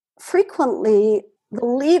frequently the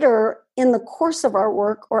leader in the course of our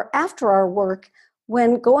work or after our work,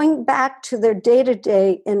 when going back to their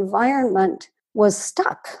day-to-day environment, was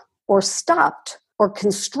stuck or stopped or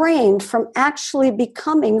constrained from actually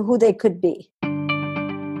becoming who they could be.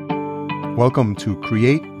 Welcome to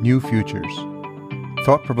Create New Futures,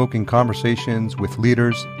 thought-provoking conversations with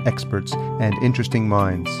leaders, experts, and interesting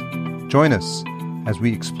minds. Join us as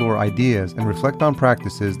we explore ideas and reflect on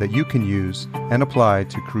practices that you can use and apply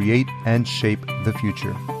to create and shape the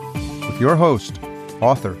future. With your host,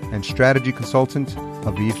 author, and strategy consultant,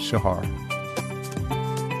 Aviv Shahar.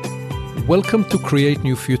 Welcome to Create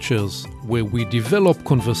New Futures, where we develop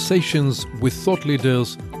conversations with thought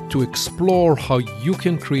leaders to explore how you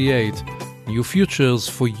can create new futures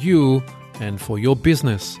for you and for your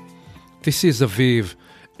business. This is Aviv,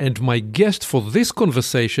 and my guest for this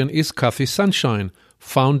conversation is Kathy Sunshine,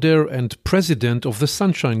 founder and president of the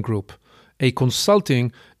Sunshine Group, a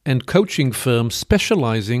consulting and coaching firm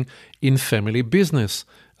specializing in family business,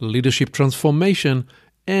 leadership transformation,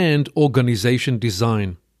 and organization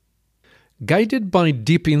design. Guided by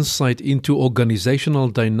deep insight into organizational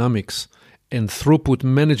dynamics and throughput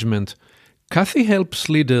management, Kathy helps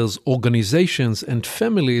leaders, organizations, and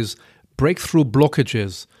families break through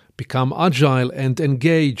blockages, become agile and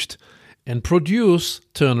engaged, and produce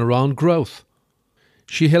turnaround growth.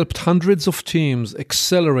 She helped hundreds of teams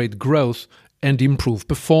accelerate growth and improve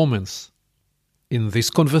performance. In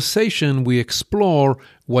this conversation, we explore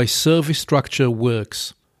why service structure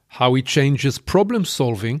works, how it changes problem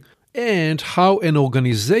solving, and how an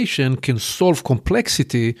organization can solve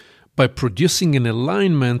complexity by producing an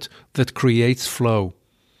alignment that creates flow.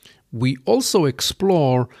 We also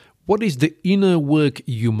explore what is the inner work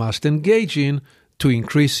you must engage in to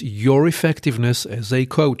increase your effectiveness as a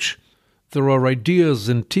coach. There are ideas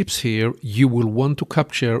and tips here you will want to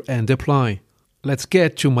capture and apply. Let's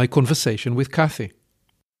get to my conversation with Kathy.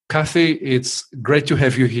 Kathy, it's great to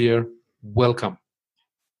have you here. Welcome.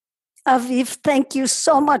 Aviv, thank you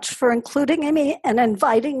so much for including me and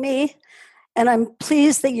inviting me. And I'm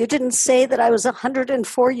pleased that you didn't say that I was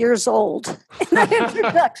 104 years old in that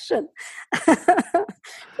introduction.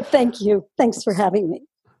 Thank you. Thanks for having me.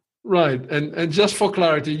 Right. And just for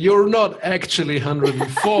clarity, you're not actually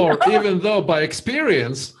 104, no. Even though by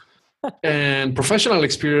experience and professional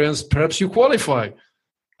experience, perhaps you qualify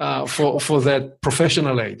for that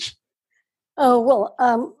professional age. Oh,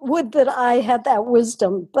 well, would that I had that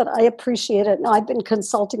wisdom, but I appreciate it. Now, I've been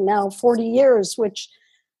consulting now 40 years, which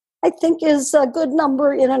I think is a good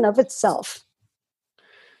number in and of itself.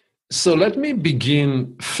 So let me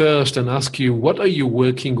begin first and ask you, what are you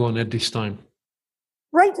working on at this time?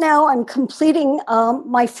 Right now, I'm completing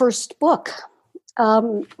my first book.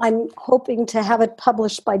 I'm hoping to have it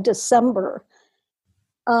published by December.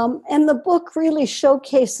 And the book really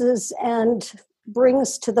showcases and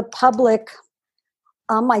brings to the public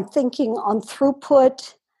my thinking on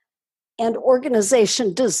throughput and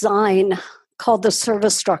organization design called the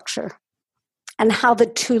service structure and how the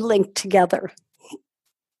two link together.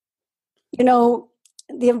 You know,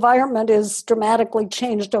 the environment is dramatically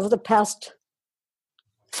changed over the past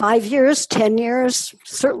 5 years, 10 years,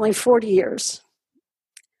 certainly 40 years.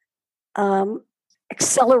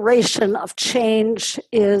 Acceleration of change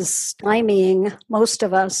is stymieing most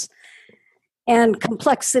of us, and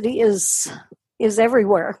complexity is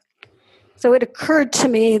everywhere. So it occurred to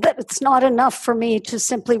me that it's not enough for me to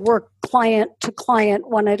simply work client to client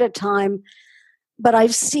one at a time, but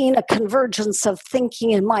I've seen a convergence of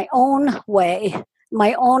thinking in my own way,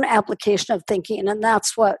 my own application of thinking, and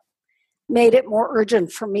that's what made it more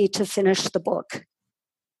urgent for me to finish the book.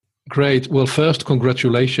 Great. Well, first,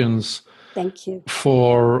 congratulations. Thank you.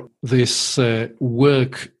 For this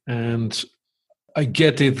work, and I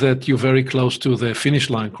get it that you're very close to the finish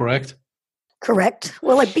line, correct? Correct.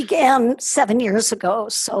 Well, it began 7 years ago,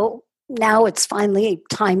 so now it's finally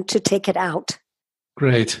time to take it out.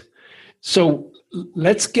 Great. So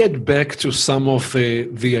let's get back to some of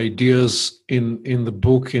the ideas in the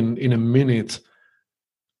book in a minute.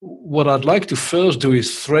 What I'd like to first do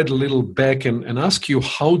is thread a little back and ask you,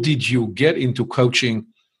 how did you get into coaching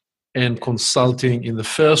and consulting in the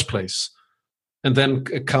first place? And then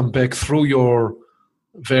come back through your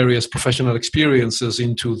various professional experiences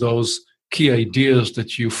into those key ideas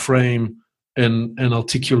that you frame and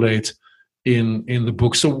articulate in the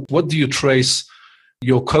book. So what do you trace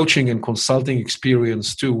your coaching and consulting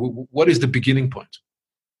experience to? What is the beginning point?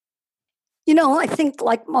 You know, I think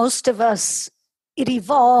like most of us, it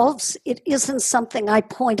evolves. It isn't something I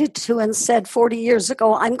pointed to and said 40 years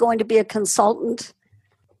ago, I'm going to be a consultant.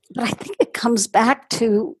 But I think it comes back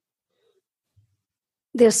to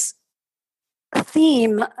this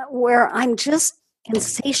theme where I'm just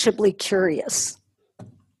insatiably curious.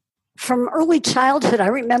 From early childhood, I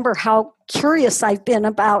remember how curious I've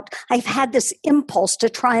had this impulse to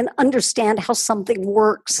try and understand how something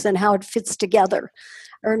works and how it fits together.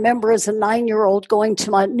 I remember as a 9-year-old going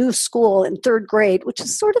to my new school in 3rd grade, which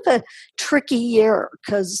is sort of a tricky year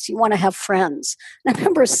because you want to have friends. And I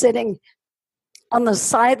remember sitting on the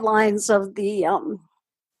sidelines of the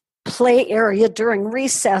play area during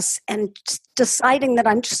recess and deciding that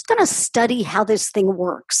I'm just going to study how this thing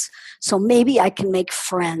works. So maybe I can make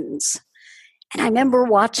friends. And I remember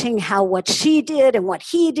watching what she did and what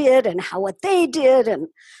he did and what they did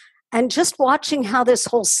and just watching how this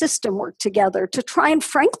whole system worked together to try and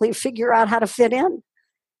frankly figure out how to fit in.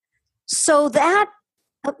 So that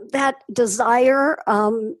desire,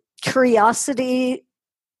 curiosity,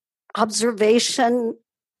 observation,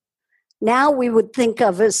 now we would think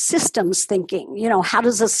of as systems thinking. How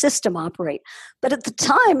does a system operate? But at the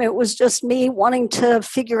time, it was just me wanting to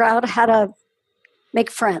figure out how to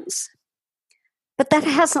make friends. But that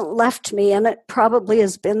hasn't left me, and it probably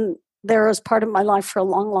has been there as part of my life for a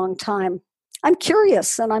long, long time. I'm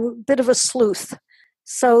curious, and I'm a bit of a sleuth.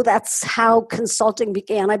 So that's how consulting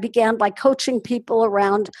began. I began by coaching people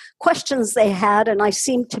around questions they had, and I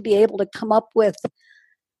seemed to be able to come up with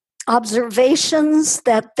observations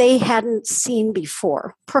that they hadn't seen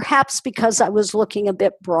before, perhaps because I was looking a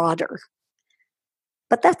bit broader.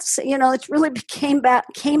 But that's, it really came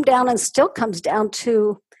down and still comes down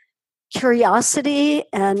to curiosity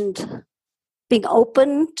and being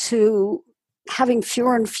open to having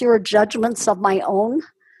fewer and fewer judgments of my own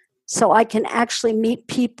so I can actually meet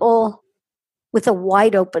people with a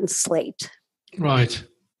wide open slate. Right.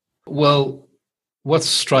 Well, what's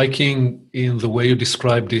striking in the way you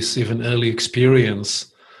describe this even early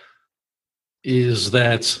experience is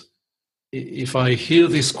that, if I hear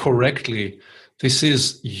this correctly, this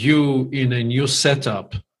is you in a new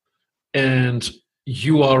setup and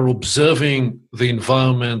you are observing the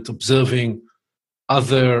environment, observing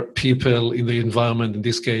other people in the environment, in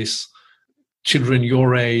this case, children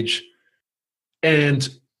your age, and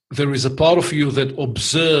there is a part of you that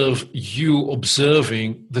you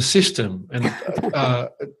observing the system. And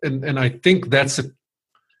and I think that's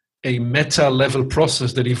a meta-level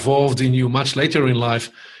process that evolved in you much later in life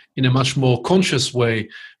in a much more conscious way.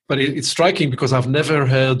 But it's striking because I've never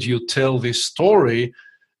heard you tell this story,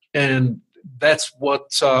 and that's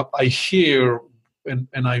what I hear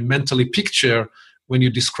and I mentally picture when you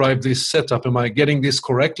describe this setup. Am I getting this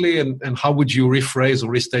correctly? And how would you rephrase or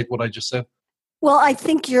restate what I just said? Well, I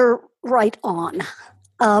think you're right on.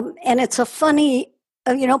 And it's a funny,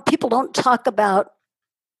 people don't talk about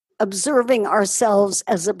observing ourselves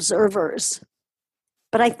as observers.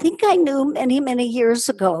 But I think I knew many, many years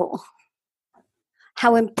ago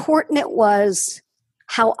how important it was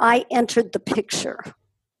how I entered the picture.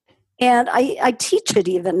 And I teach it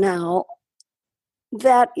even now,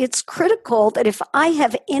 that it's critical that if I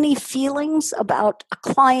have any feelings about a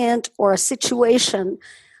client or a situation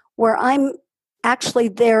where I'm actually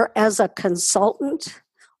there as a consultant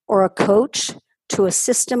or a coach to a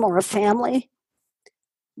system or a family,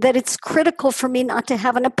 that it's critical for me not to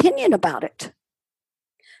have an opinion about it.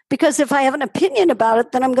 Because if I have an opinion about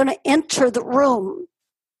it, then I'm going to enter the room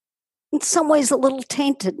in some ways a little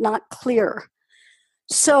tainted, not clear.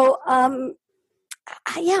 So,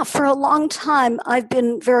 for a long time, I've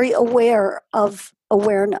been very aware of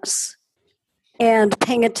awareness and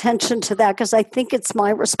paying attention to that because I think it's my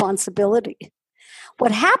responsibility.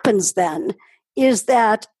 What happens then is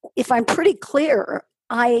that if I'm pretty clear,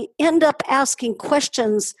 I end up asking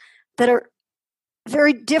questions that are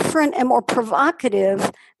very different and more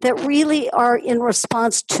provocative that really are in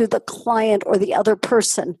response to the client or the other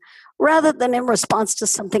person rather than in response to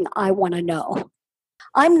something I want to know.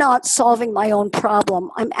 I'm not solving my own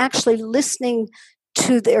problem. I'm actually listening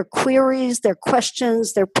to their queries, their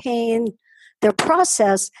questions, their pain, their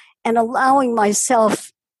process, and allowing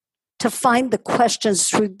myself to find the questions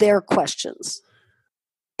through their questions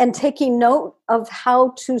and taking note of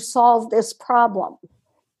how to solve this problem,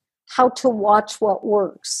 how to watch what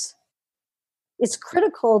works. It's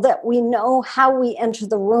critical that we know how we enter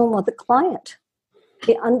the room with the client.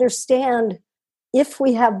 We understand if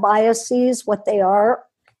we have biases, what they are.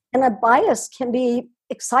 And a bias can be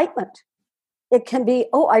excitement. It can be,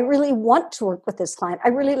 I really want to work with this client. I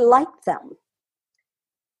really like them.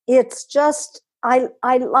 It's just, I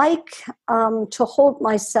like to hold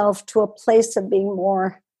myself to a place of being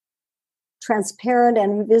more transparent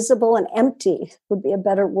and invisible and empty would be a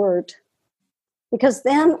better word. Because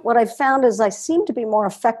then what I found is I seem to be more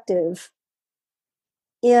effective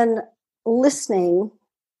in listening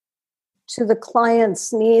to the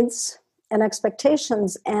client's needs and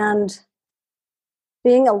expectations, and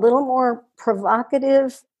being a little more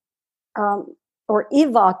provocative or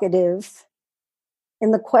evocative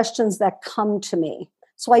in the questions that come to me.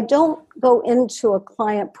 So I don't go into a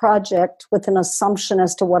client project with an assumption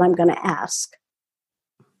as to what I'm going to ask.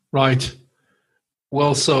 Right.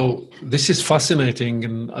 Well, so this is fascinating,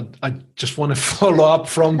 and I just want to follow up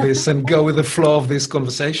from this and go with the flow of this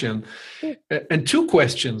conversation. And two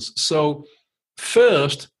questions. So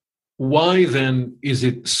first, why then is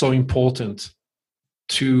it so important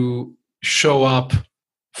to show up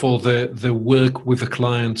for the work with the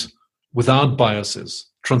client without biases,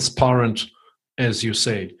 transparent, as you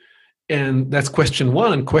say? And that's question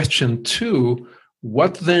one. And question two,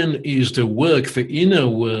 what then is the work, the inner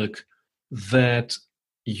work, that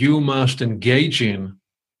you must engage in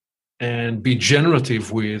and be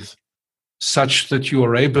generative with, such that you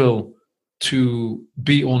are able to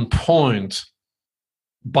be on point,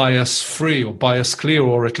 bias free or bias clear,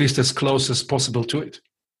 or at least as close as possible to it?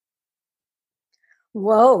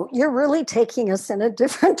 Whoa, you're really taking us in a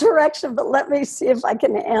different direction, but let me see if I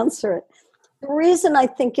can answer it. The reason I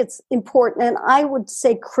think it's important, and I would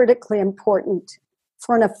say critically important,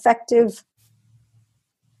 for an effective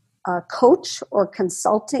coach or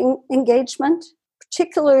consulting engagement,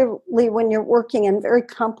 particularly when you're working in very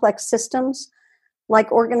complex systems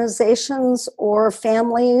like organizations or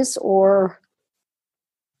families or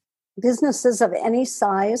businesses of any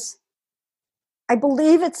size, I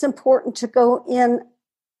believe it's important to go in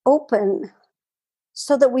open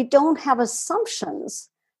so that we don't have assumptions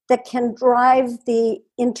that can drive the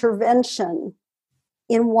intervention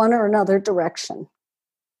in one or another direction.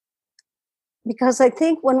 Because I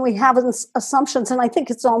think when we have assumptions, and I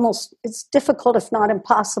think it's difficult, if not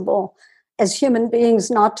impossible, as human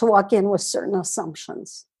beings not to walk in with certain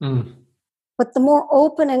assumptions. Mm. But the more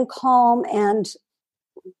open and calm and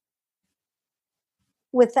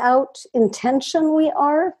without intention we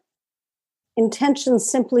are, intention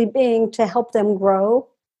simply being to help them grow,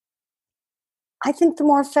 I think the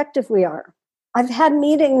more effective we are. I've had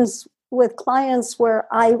meetings with clients where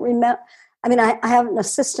I have an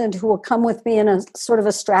assistant who will come with me in a sort of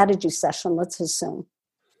a strategy session, let's assume.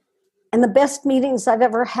 And the best meetings I've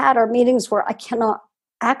ever had are meetings where I cannot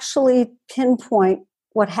actually pinpoint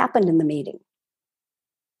what happened in the meeting.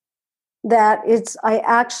 I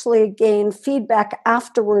actually gain feedback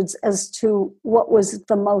afterwards as to what was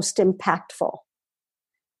the most impactful.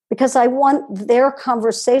 Because I want their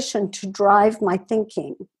conversation to drive my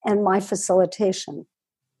thinking and my facilitation.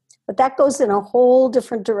 But that goes in a whole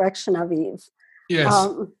different direction, Aviv. Yes.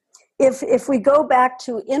 If we go back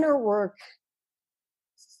to inner work,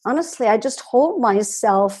 honestly, I just hold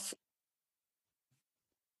myself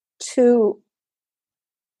to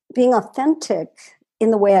being authentic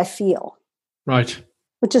in the way I feel. Right.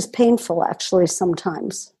 Which is painful, actually,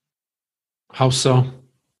 sometimes. How so?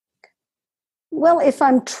 Well, if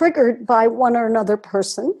I'm triggered by one or another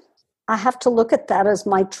person, I have to look at that as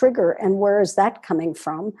my trigger and where is that coming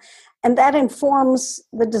from? And that informs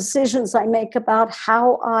the decisions I make about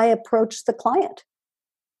how I approach the client,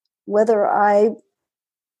 whether I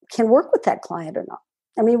can work with that client or not.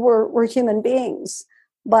 I mean, we're human beings,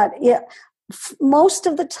 but most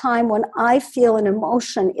of the time when I feel an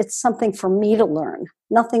emotion, it's something for me to learn,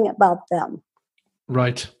 nothing about them.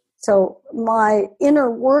 Right. So my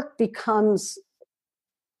inner work becomes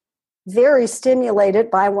very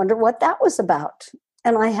stimulated by I wonder what that was about.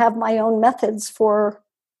 And I have my own methods for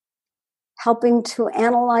helping to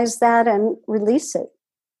analyze that and release it.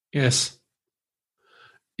 Yes.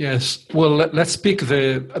 Yes. Well, let's speak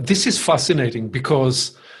this is fascinating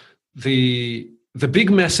because the big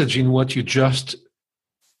message in what you just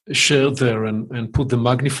shared there and put the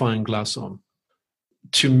magnifying glass on,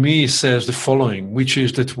 to me says the following, which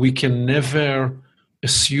is that we can never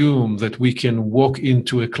assume that we can walk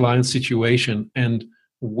into a client situation and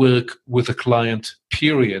work with a client,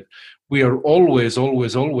 period. We are always,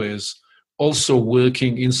 always, always also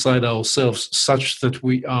working inside ourselves such that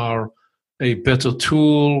we are a better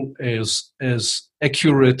tool, as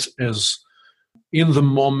accurate, as in the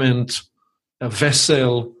moment, a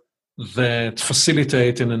vessel that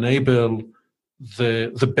facilitate and enable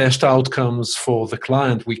the best outcomes for the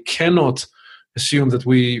client. We cannot assume that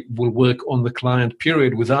we will work on the client,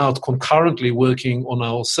 period, without concurrently working on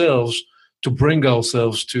ourselves to bring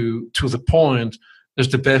ourselves to the point as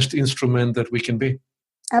the best instrument that we can be.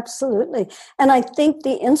 Absolutely. And I think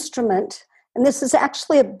the instrument, and this is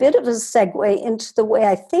actually a bit of a segue into the way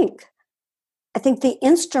I think the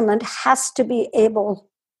instrument has to be able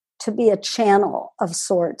to be a channel of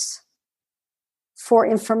sorts for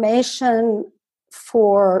information,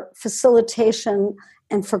 for facilitation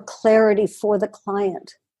and for clarity for the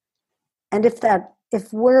client. And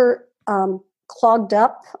if we're clogged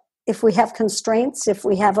up, if we have constraints, if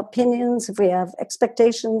we have opinions, if we have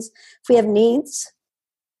expectations, if we have needs,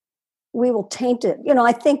 we will taint it.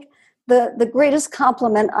 I think the greatest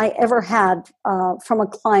compliment I ever had from a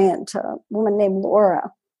client, a woman named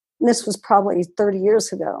Laura, and this was probably 30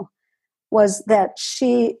 years ago, was that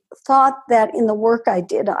she thought that in the work I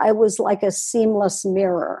did, I was like a seamless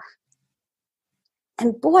mirror.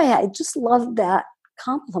 And boy, I just loved that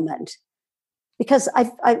compliment, because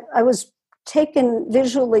I was taken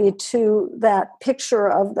visually to that picture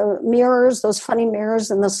of the mirrors, those funny mirrors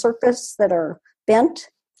in the circus that are bent.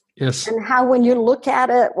 Yes. And how when you look at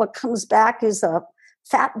it, what comes back is a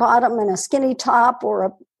fat bottom and a skinny top or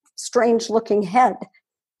a strange looking head.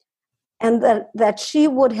 And that she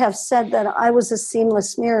would have said that I was a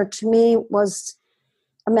seamless mirror, to me, was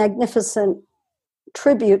a magnificent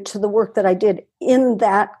tribute to the work that I did in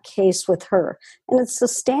that case with her. And it's a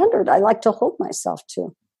standard I like to hold myself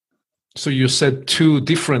to. So you said two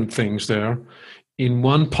different things there. In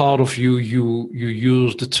one part of you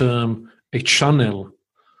used the term a channel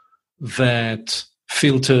that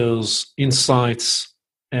filters insights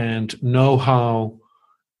and know-how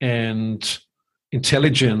and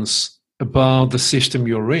intelligence about the system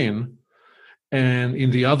you're in. And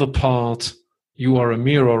in the other part, you are a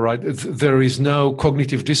mirror, right? There is no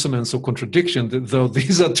cognitive dissonance or contradiction, though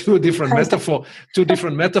these are two different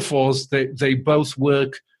metaphors. They both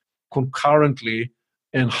work concurrently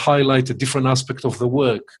and highlight a different aspect of the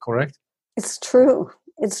work, correct? It's true.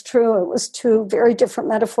 It's true. It was two very different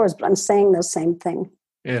metaphors, but I'm saying the same thing.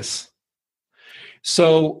 Yes.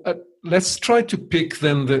 So let's try to pick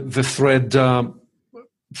then the thread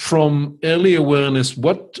from early awareness.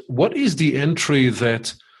 What is the entry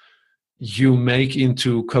that you make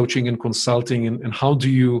into coaching and consulting, and how do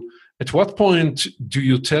you, at what point do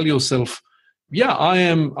you tell yourself, yeah, I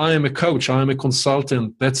am a coach, I am a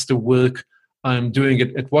consultant, that's the work I'm doing?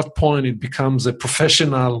 At what point it becomes a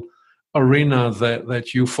professional arena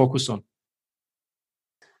that you focus on?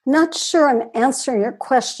 Not sure I'm answering your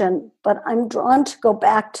question, but I'm drawn to go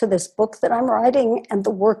back to this book that I'm writing and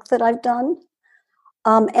the work that I've done,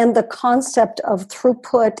 and the concept of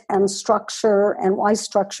throughput and structure and why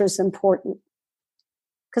structure is important.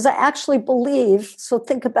 Because I actually believe, so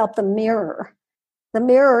think about the mirror. The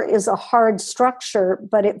mirror is a hard structure,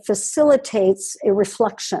 but it facilitates a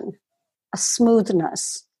reflection, a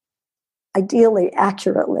smoothness, ideally,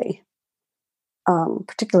 accurately,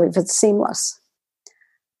 particularly if it's seamless.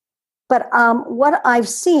 But what I've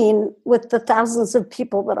seen with the thousands of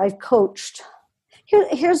people that I've coached,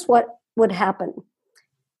 here's what would happen.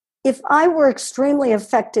 If I were extremely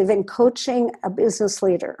effective in coaching a business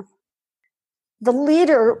leader, the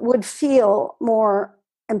leader would feel more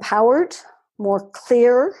empowered, more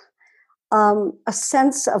clear, a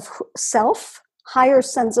sense of self, higher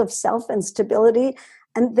sense of self and stability.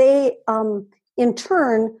 And they, in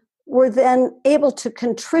turn, were then able to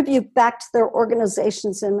contribute back to their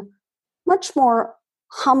organizations in much more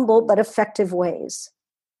humble but effective ways.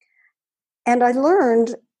 And I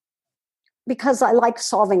learned, because I like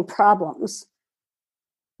solving problems,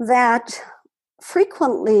 that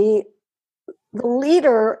frequently the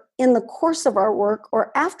leader in the course of our work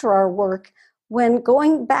or after our work, when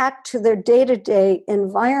going back to their day-to-day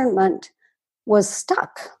environment, was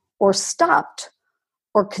stuck or stopped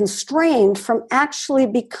or constrained from actually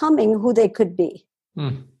becoming who they could be.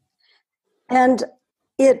 And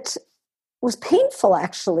it was painful,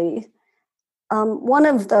 actually. One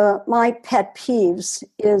of my pet peeves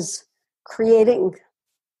is creating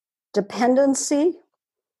dependency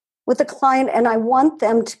with a client, and I want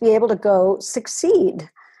them to be able to go succeed.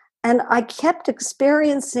 And I kept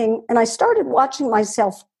experiencing, and I started watching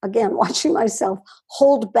myself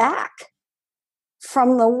hold back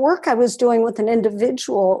from the work I was doing with an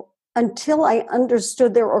individual until I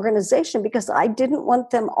understood their organization, because I didn't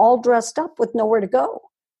want them all dressed up with nowhere to go.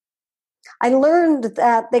 I learned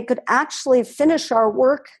that they could actually finish our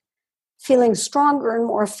work feeling stronger and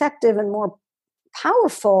more effective and more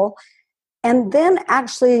powerful, and then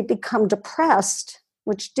actually become depressed,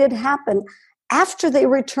 which did happen, after they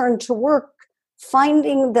returned to work,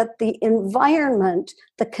 finding that the environment,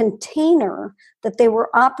 the container that they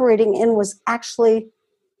were operating in, was actually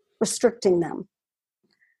restricting them.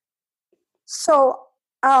 So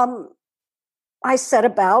I set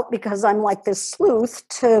about, because I'm like this sleuth,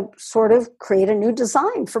 to sort of create a new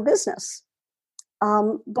design for business.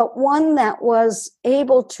 But one that was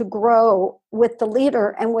able to grow with the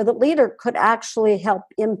leader, and where the leader could actually help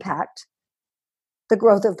impact the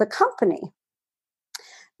growth of the company.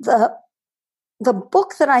 The the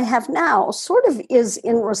book that I have now sort of is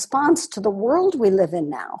in response to the world we live in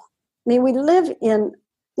now. I mean, the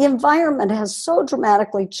environment has so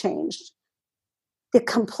dramatically changed. The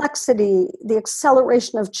complexity, the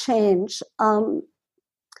acceleration of change. And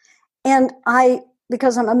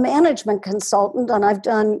because I'm a management consultant and I've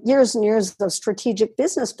done years and years of strategic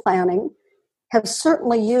business planning, have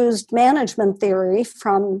certainly used management theory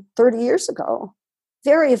from 30 years ago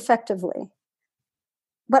very effectively.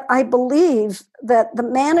 But I believe that the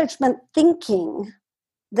management thinking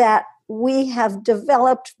that we have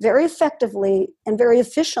developed very effectively and very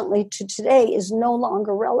efficiently to today is no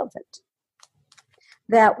longer relevant.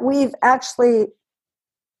 That we've actually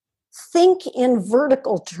think in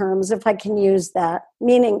vertical terms, if I can use that,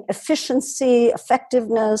 meaning efficiency,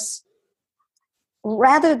 effectiveness,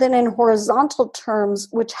 rather than in horizontal terms,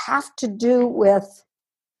 which have to do with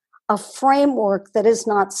a framework that is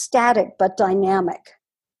not static but dynamic,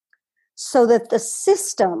 so that the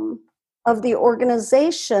system of the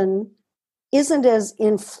organization isn't as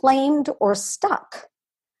inflamed or stuck,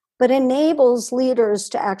 but enables leaders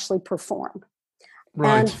to actually perform.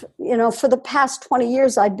 Right. And, for the past 20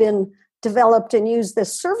 years, I've been developed and used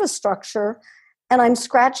this service structure, and I'm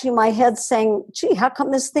scratching my head saying, gee, how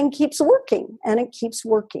come this thing keeps working? And it keeps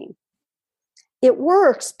working. It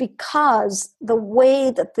works because the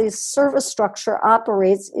way that the service structure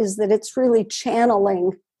operates is that it's really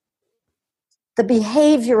channeling the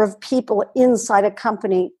behavior of people inside a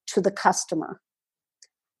company to the customer.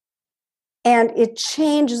 And it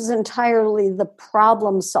changes entirely the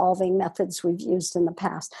problem-solving methods we've used in the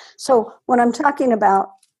past. So when I'm talking about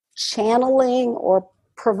channeling or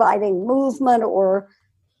providing movement, or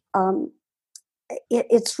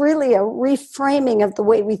it's really a reframing of the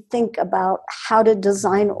way we think about how to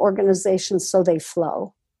design organizations so they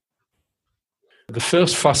flow. The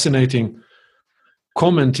first fascinating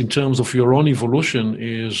comment in terms of your own evolution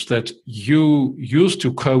is that you used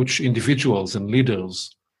to coach individuals and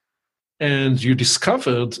leaders, and you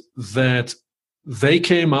discovered that they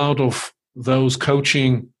came out of those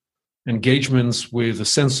coaching engagements with a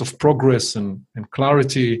sense of progress and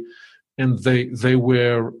clarity, and they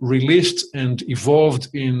were released and evolved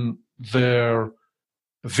in their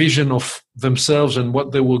vision of themselves and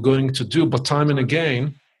what they were going to do. But time and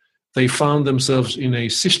again, they found themselves in a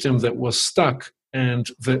system that was stuck, and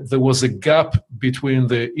there was a gap between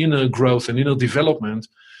the inner growth and inner development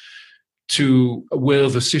to where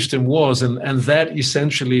the system was. And that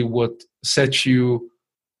essentially what set you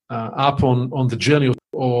up on the journey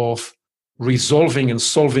of resolving and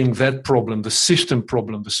solving that problem, the system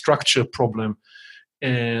problem, the structure problem.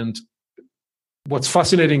 And what's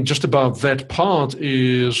fascinating just about that part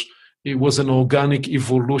is it was an organic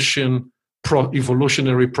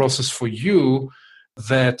evolutionary process for you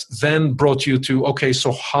that then brought you to, okay,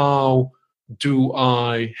 so how do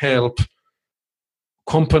I help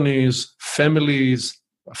companies, families,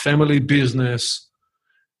 family business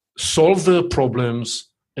solve their problems,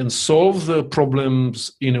 and solve the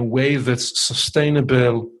problems in a way that's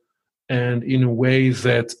sustainable and in a way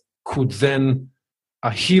that could then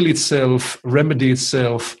heal itself, remedy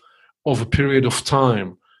itself over a period of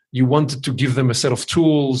time. You wanted to give them a set of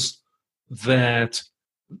tools that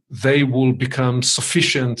they will become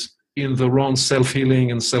sufficient in their own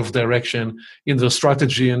self-healing and self-direction in their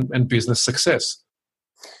strategy and business success.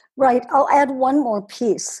 Right. I'll add one more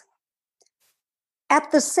piece.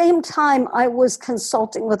 At the same time, I was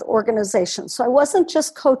consulting with organizations. So I wasn't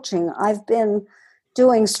just coaching. I've been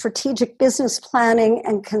doing strategic business planning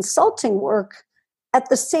and consulting work at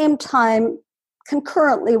the same time,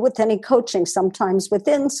 concurrently with any coaching, sometimes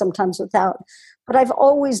within, sometimes without. But I've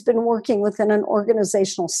always been working within an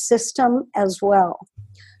organizational system as well.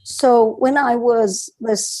 So when I was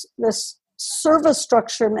this service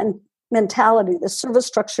structure mentality, the service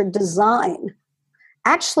structure design,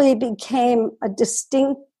 actually became a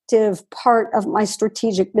distinctive part of my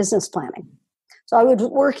strategic business planning. So I was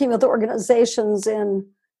working with organizations in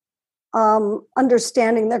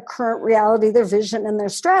understanding their current reality, their vision, and their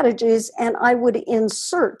strategies, and I would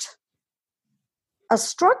insert a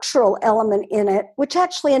structural element in it, which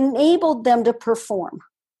actually enabled them to perform.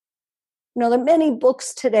 There are many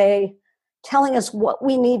books today telling us what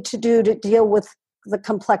we need to do to deal with the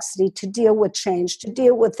complexity, to deal with change, to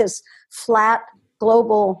deal with this flat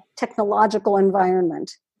global technological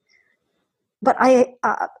environment. But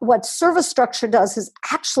what service structure does is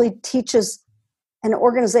actually teaches an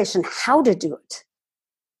organization how to do it.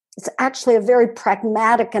 It's actually a very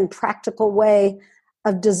pragmatic and practical way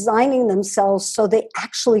of designing themselves so they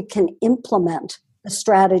actually can implement the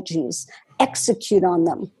strategies, execute on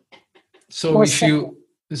them. So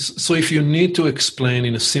So if you need to explain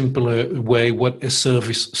in a simpler way what a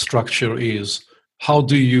service structure is, how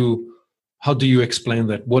do you explain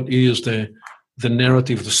that? What is the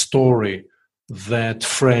narrative, the story that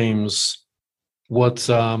frames what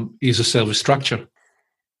is a service structure?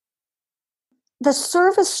 The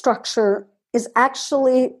service structure is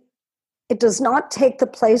actually, it does not take the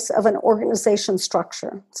place of an organization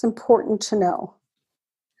structure. It's important to know.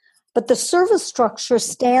 But the service structure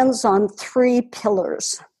stands on 3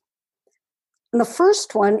 pillars. And the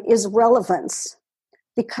first one is relevance,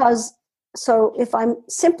 because, so if I'm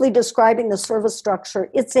simply describing the service structure,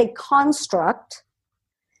 it's a construct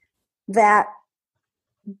that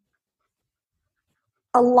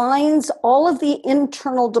aligns all of the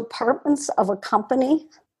internal departments of a company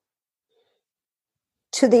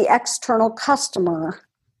to the external customer,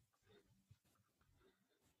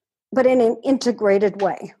 but in an integrated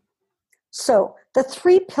way. So the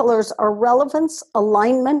 3 pillars are relevance,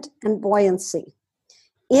 alignment, and buoyancy.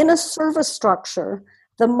 In a service structure,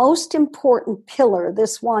 the most important pillar,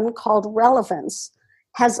 this one called relevance,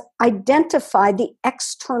 has identified the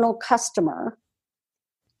external customer,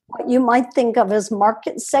 what you might think of as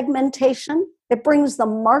market segmentation. It brings the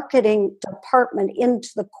marketing department into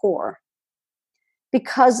the core.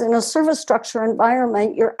 Because in a service structure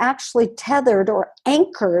environment, you're actually tethered or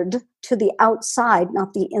anchored to the outside,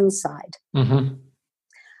 not the inside.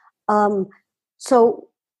 Mm-hmm. So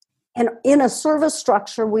in a service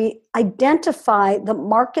structure, we identify the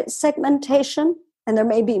market segmentation, and there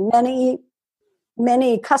may be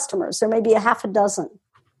many customers. There may be a half a dozen.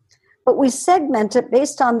 But we segment it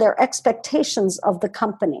based on their expectations of the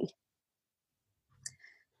company.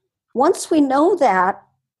 Once we know that,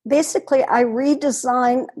 basically I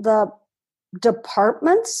redesign the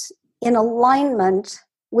departments in alignment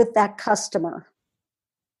with that customer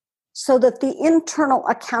so that the internal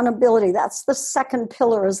accountability, that's the second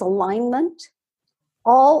pillar, is alignment.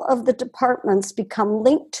 All of the departments become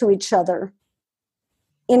linked to each other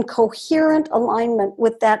in coherent alignment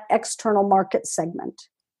with that external market segment.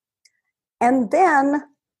 And then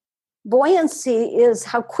buoyancy is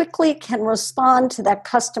how quickly it can respond to that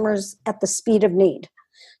customer's at the speed of need.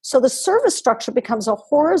 So the service structure becomes a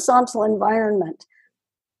horizontal environment,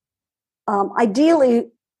 ideally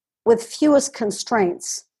with fewest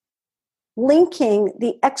constraints, linking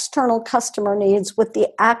the external customer needs with the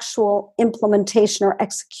actual implementation or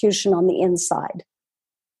execution on the inside.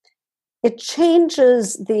 It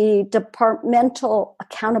changes the departmental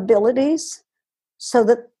accountabilities so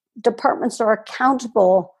that departments are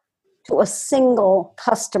accountable to a single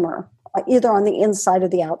customer, either on the inside or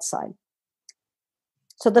the outside.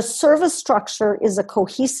 So the service structure is a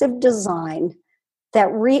cohesive design that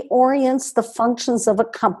reorients the functions of a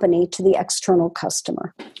company to the external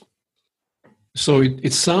customer. So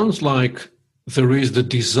it sounds like there is the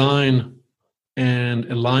design and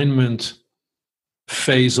alignment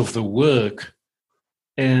phase of the work,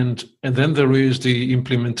 and then there is the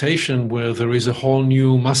implementation where there is a whole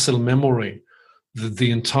new muscle memory that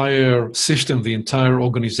the entire system, the entire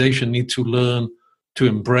organization need to learn to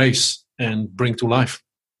embrace and bring to life.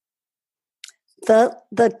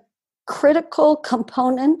 The critical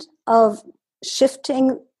component of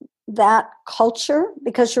shifting that culture,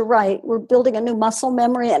 because you're right, we're building a new muscle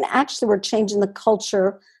memory, and actually we're changing the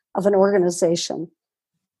culture of an organization.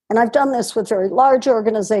 And I've done this with very large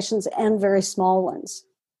organizations and very small ones.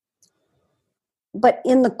 But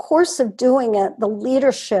in the course of doing it, the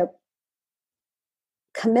leadership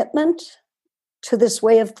commitment to this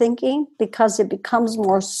way of thinking, because it becomes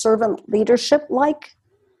more servant leadership-like,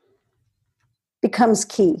 becomes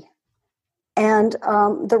key. And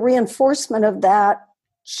the reinforcement of that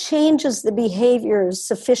changes the behaviors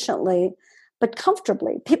sufficiently, but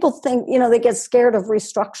comfortably. People think, they get scared of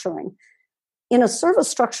restructuring. In a service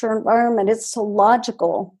structure environment, it's so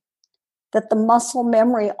logical that the muscle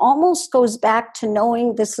memory almost goes back to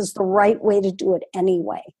knowing this is the right way to do it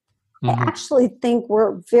anyway. Mm-hmm. I actually think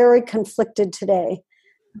we're very conflicted today,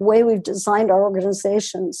 the way we've designed our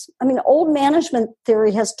organizations. I mean, old management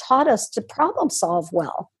theory has taught us to problem solve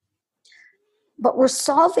well, but we're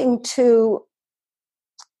solving to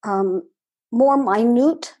more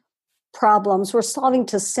minute problems. We're solving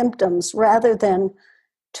to symptoms rather than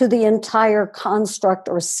to the entire construct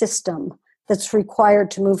or system that's required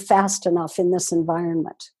to move fast enough in this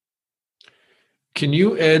environment. Can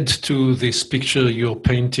you add to this picture you're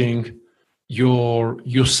painting your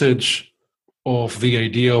usage of the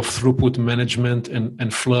idea of throughput management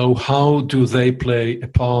and flow? How do they play a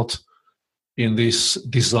part in this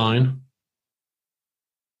design?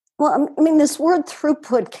 Well, I mean, this word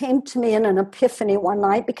throughput came to me in an epiphany one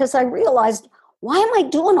night because I realized why am I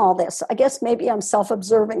doing all this? I guess maybe I'm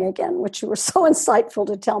self-observing again, which you were so insightful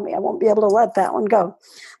to tell me. I won't be able to let that one go.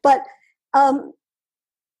 But the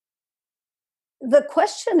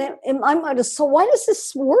question in my mind is, so why does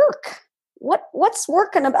this work? What's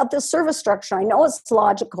working about this service structure? I know it's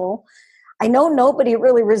logical. I know nobody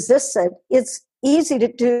really resists it. It's easy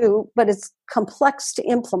to do, but it's complex to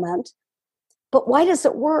implement. But why does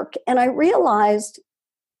it work? And I realized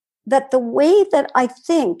that the way that I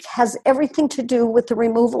think has everything to do with the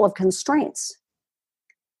removal of constraints,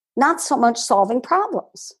 not so much solving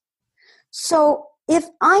problems. So if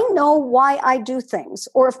I know why I do things,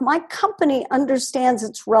 or if my company understands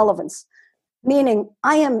its relevance, meaning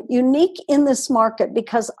I am unique in this market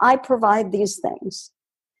because I provide these things,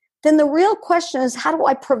 then the real question is, how do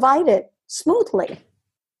I provide it smoothly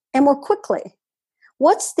and more quickly?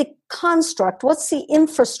 What's the construct? What's the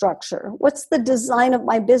infrastructure? What's the design of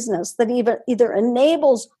my business that either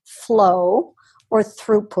enables flow or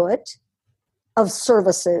throughput of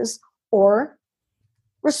services or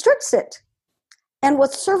restricts it? And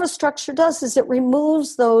what service structure does is it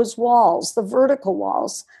removes those walls, the vertical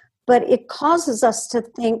walls, but it causes us to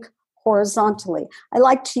think horizontally. I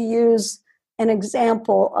like to use an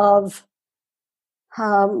example of,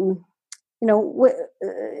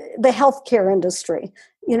 the healthcare industry.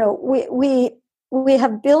 We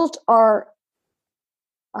have built our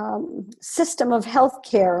system of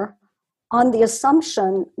healthcare on the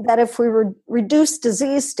assumption that if we reduce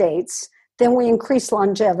disease states, then we increase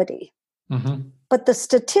longevity. Mm-hmm. But the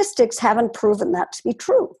statistics haven't proven that to be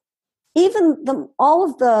true. Even all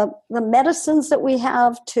of the medicines that we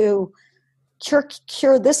have to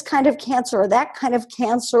cure this kind of cancer or that kind of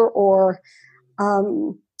cancer or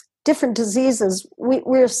different diseases,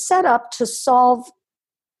 we're set up to solve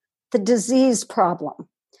the disease problem.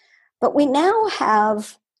 But we now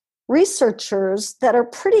have researchers that are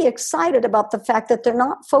pretty excited about the fact that they're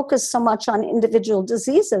not focused so much on individual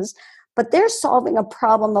diseases, but they're solving a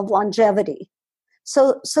problem of longevity.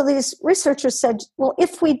 So these researchers said, well,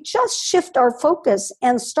 if we just shift our focus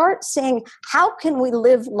and start saying, how can we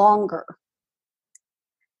live longer?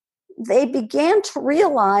 They began to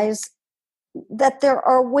realize that there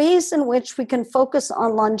are ways in which we can focus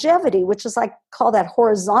on longevity, which is, I call that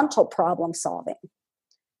horizontal problem solving.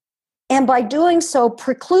 And by doing so,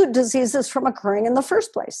 preclude diseases from occurring in the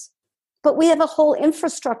first place. But we have a whole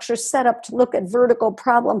infrastructure set up to look at vertical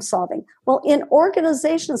problem solving. Well, in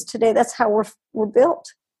organizations today, that's how we're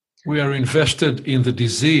built. We are invested in the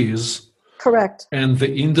disease. Correct. And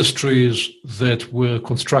the industries that were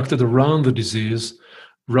constructed around the disease,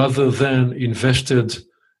 rather than invested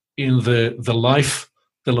in the life,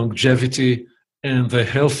 the longevity, and the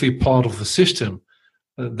healthy part of the system.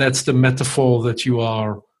 That's the metaphor that you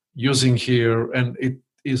are using here, and it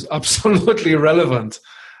is absolutely relevant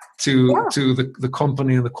to the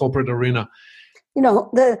company and the corporate arena.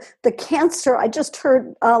 The cancer, I just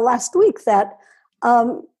heard last week that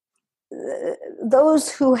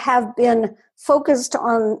those who have been focused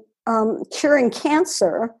on curing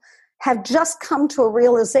cancer have just come to a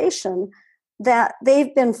realization that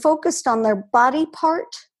they've been focused on their body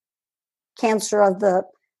part, cancer of the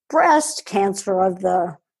breast, cancer of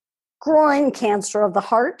the groin, cancer of the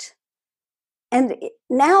heart. And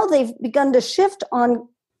now they've begun to shift on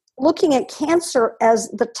looking at cancer as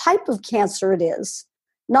the type of cancer it is,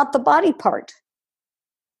 not the body part.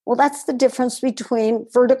 Well, that's the difference between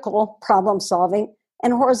vertical problem solving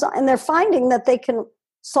and horizontal. And they're finding that they can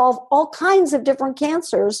solve all kinds of different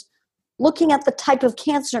cancers looking at the type of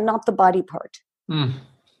cancer, not the body part. Mm.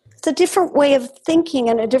 It's a different way of thinking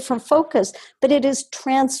and a different focus, but it is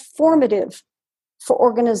transformative for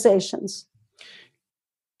organizations.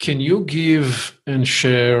 Can you give and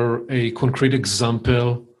share a concrete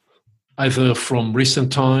example, either from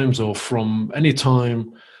recent times or from any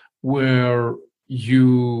time, where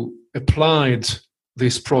you applied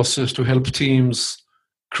this process to help teams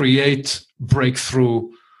create breakthrough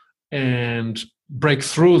and break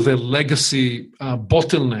through the legacy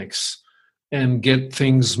bottlenecks and get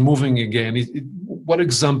things moving again? What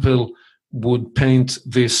example would paint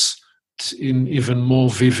this in even more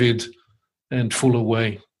vivid and fuller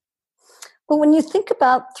way? Well, when you think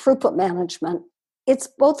about throughput management, it's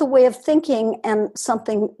both a way of thinking and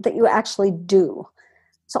something that you actually do.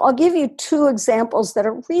 So I'll give you two examples that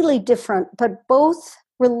are really different, but both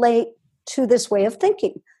relate to this way of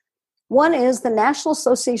thinking. One is the National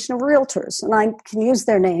Association of Realtors, and I can use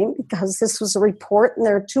their name because this was a report and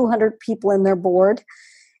there are 200 people in their board.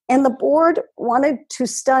 And the board wanted to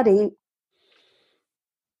study,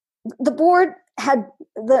 the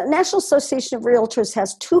National Association of Realtors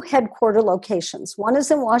has two headquarter locations. One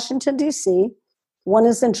is in Washington, D.C., One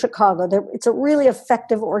is in Chicago. It's a really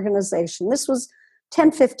effective organization. This was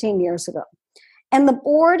 10, 15 years ago. And the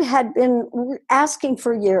board had been asking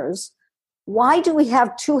for years, why do we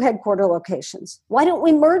have 2 headquarter locations? Why don't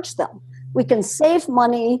we merge them? We can save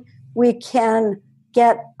money. We can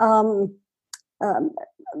get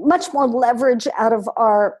much more leverage out of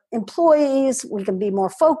our employees. We can be more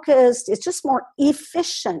focused. It's just more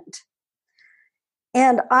efficient.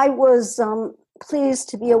 And I was pleased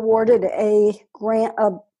to be awarded a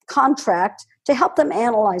contract to help them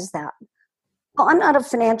analyze that. Well, I'm not a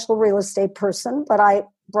financial real estate person, but I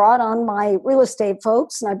brought on my real estate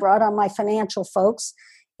folks and I brought on my financial folks,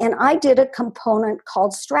 and I did a component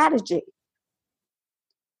called strategy.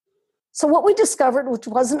 So what we discovered, which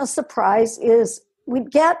wasn't a surprise, is we'd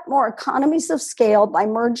get more economies of scale by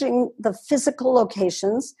merging the physical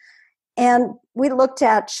locations. And we looked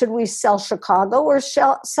at, should we sell Chicago or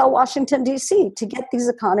sell Washington, D.C. to get these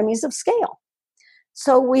economies of scale?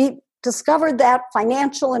 So we discovered that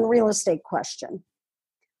financial and real estate question.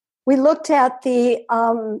 We looked at the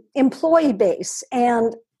employee base,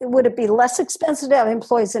 and would it be less expensive to have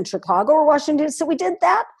employees in Chicago or Washington? So we did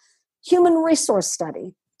that human resource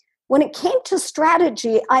study. When it came to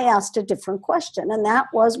strategy, I asked a different question, and that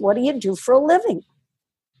was, what do you do for a living?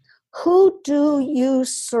 Who do you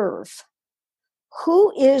serve?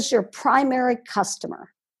 Who is your primary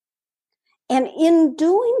customer? And in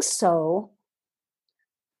doing so,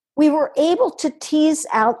 we were able to tease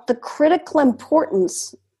out the critical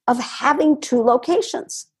importance of having 2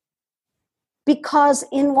 locations. Because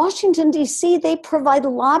in Washington, D.C., they provide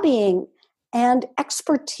lobbying and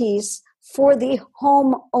expertise for the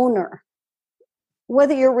homeowner,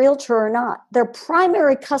 whether you're a realtor or not. Their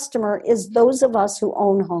primary customer is those of us who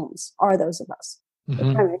own homes, are those of us, the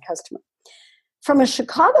primary customer. From a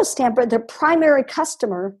Chicago standpoint, their primary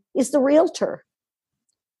customer is the realtor.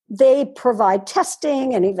 They provide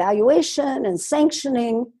testing and evaluation and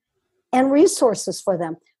sanctioning and resources for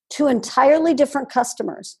them. 2 entirely different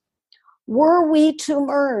customers. Were we to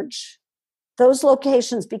merge those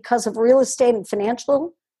locations because of real estate and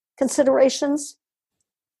financial considerations,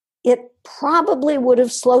 it probably would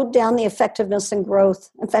have slowed down the effectiveness and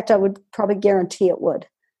growth. In fact, I would probably guarantee it would,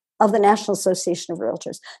 of the National Association of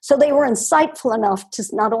Realtors. So they were insightful enough to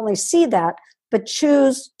not only see that, but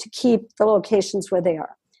choose to keep the locations where they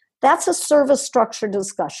are. That's a service structure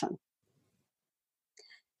discussion.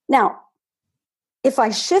 Now, if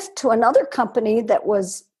I shift to another company that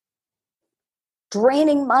was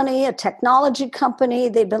draining money, a technology company,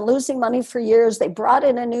 they've been losing money for years. They brought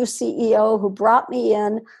in a new CEO who brought me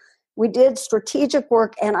in. We did strategic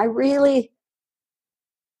work, and I really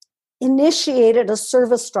initiated a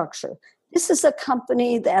service structure. This is a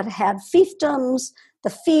company that had fiefdoms. The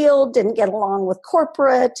field didn't get along with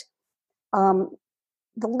corporate.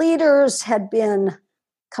 The leaders had been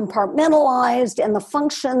compartmentalized, and the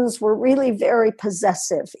functions were really very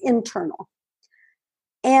possessive, internal.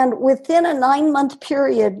 And within a 9-month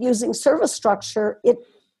period using service structure, it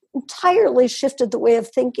entirely shifted the way of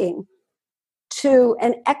thinking to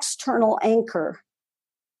an external anchor.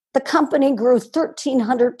 The company grew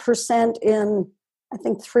 1,300% in, I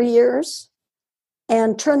think, 3 years,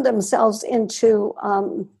 and turned themselves into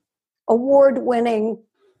award-winning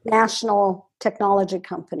national technology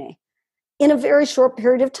company in a very short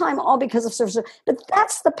period of time, all because of service. But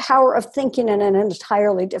that's the power of thinking in an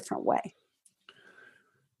entirely different way.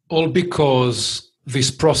 All because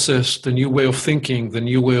this process, the new way of thinking, the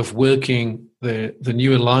new way of working, the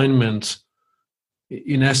new alignment,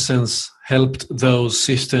 in essence, helped those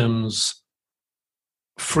systems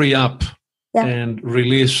free up and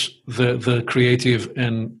release the creative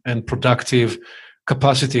and productive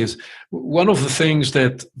capacities. One of the things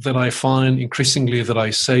that I find increasingly that I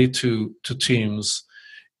say to teams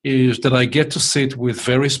is that I get to sit with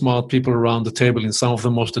very smart people around the table in some of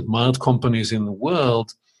the most admired companies in the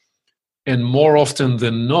world. And more often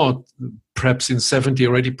than not, perhaps in 70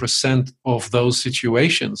 or 80% of those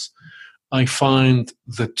situations, I find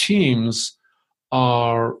the teams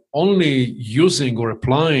are only using or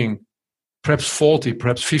applying perhaps 40,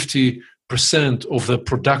 perhaps 50% of the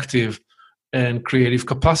productive and creative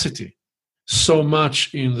capacity. So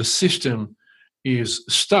much in the system is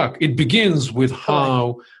stuck. It begins with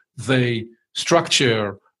how they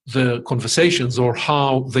structure the conversations or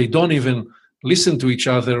how they don't even listen to each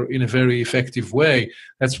other in a very effective way.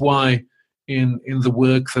 That's why in the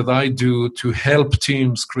work that I do to help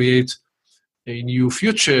teams create a new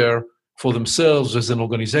future for themselves as an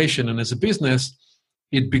organization and as a business,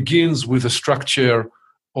 it begins with the structure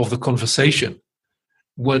of the conversation.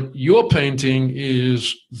 What you're painting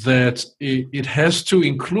is that it has to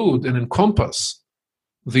include and encompass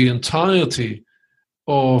the entirety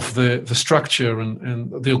of the structure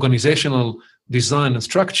and the organizational design and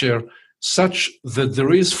structure such that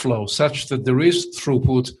there is flow, such that there is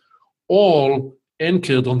throughput, all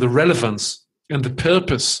anchored on the relevance and the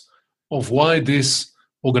purpose of why this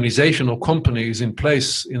organization or company is in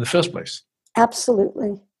place in the first place.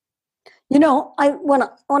 Absolutely. You know,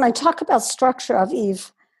 when I talk about structure,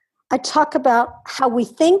 Aviv, I talk about how we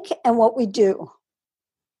think and what we do.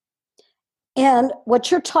 And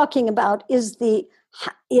what you're talking about is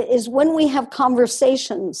when we have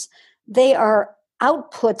conversations, they are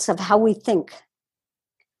outputs of how we think.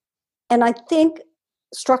 And I think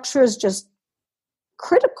structure is just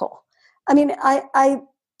critical. I mean, I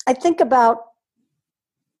think about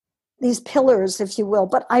these pillars, if you will,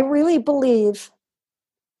 but I really believe,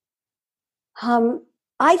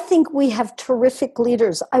 I think we have terrific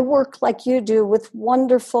leaders. I work like you do with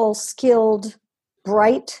wonderful, skilled,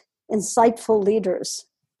 bright, insightful leaders.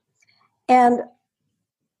 And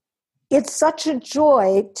it's such a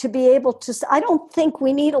joy to be able to, I don't think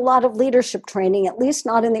we need a lot of leadership training, at least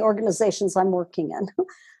not in the organizations I'm working in.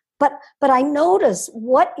 But I notice,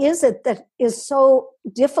 what is it that is so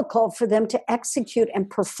difficult for them to execute and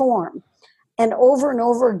perform? And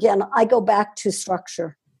over again, I go back to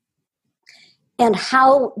structure and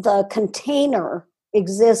how the container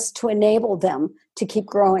exists to enable them to keep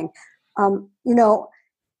growing.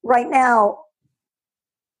 Right now,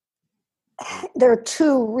 there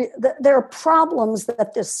are problems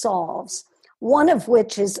that this solves. One of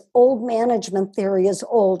which is old management theory is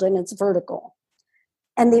old and it's vertical.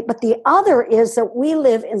 But the other is that we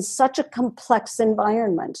live in such a complex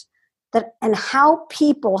environment and how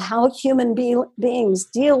human beings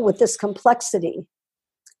deal with this complexity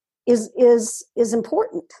is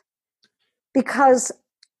important. Because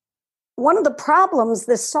one of the problems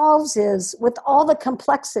this solves is, with all the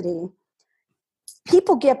complexity,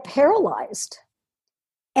 people get paralyzed.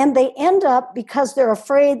 And they end up, because they're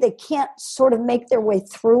afraid they can't sort of make their way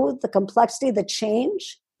through the complexity, the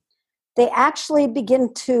change, they actually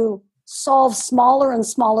begin to solve smaller and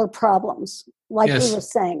smaller problems, like Yes. we were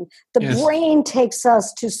saying. The brain takes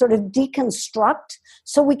us to sort of deconstruct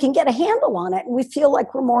so we can get a handle on it, and we feel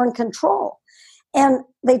like we're more in control. And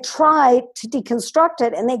they try to deconstruct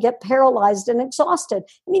it, and they get paralyzed and exhausted.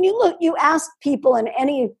 I mean, you ask people in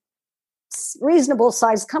any reasonable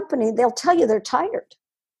sized company, they'll tell you they're tired.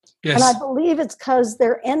 Yes. And I believe it's because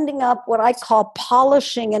they're ending up what I call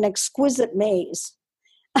polishing an exquisite maze.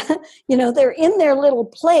 They're in their little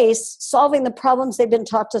place solving the problems they've been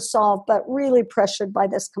taught to solve, but really pressured by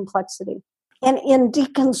this complexity. And in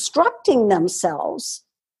deconstructing themselves,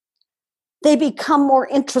 they become more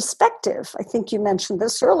introspective. I think you mentioned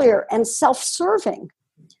this earlier, and self-serving.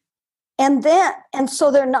 And so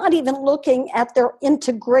they're not even looking at their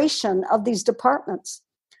integration of these departments.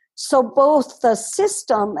 So both the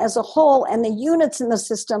system as a whole and the units in the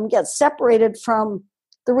system get separated from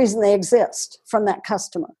the reason they exist, from that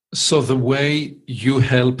customer. So the way you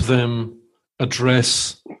help them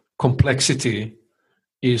address complexity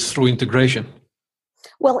is through integration.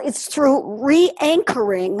 Well, it's through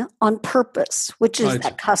re-anchoring on purpose, which is Right.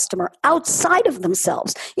 that customer outside of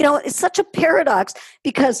themselves. It's such a paradox,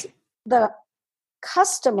 because the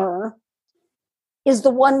customer is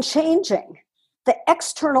the one changing. The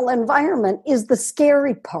external environment is the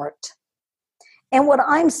scary part. And what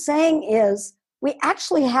I'm saying is, we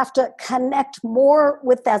actually have to connect more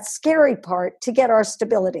with that scary part to get our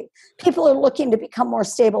stability. People are looking to become more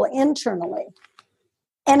stable internally.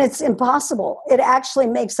 And it's impossible. It actually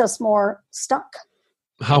makes us more stuck.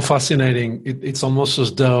 How fascinating. It's almost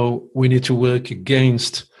as though we need to work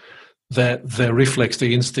against the reflex,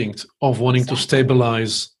 the instinct of wanting to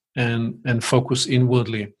stabilize and focus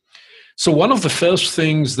inwardly. So one of the first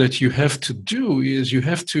things that you have to do is you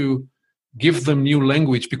have to give them new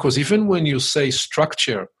language, because even when you say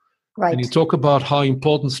structure, Right. and you talk about how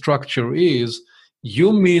important structure is,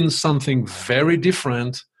 you mean something very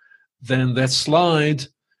different than that slide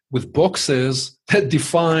with boxes that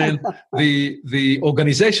define the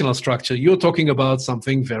organizational structure. You're talking about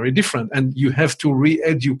something very different, and you have to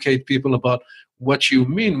re-educate people about what you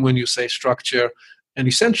mean when you say structure, and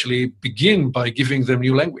essentially begin by giving them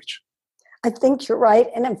new language. I think you're right.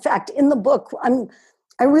 And in fact, in the book,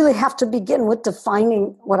 I really have to begin with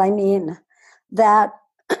defining what I mean. That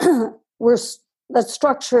that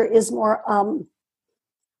structure is more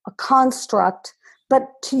a construct,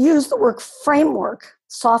 but to use the word framework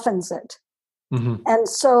softens it. Mm-hmm. And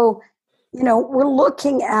so, we're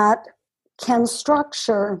looking at, can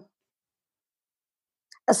structure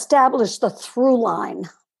establish the through line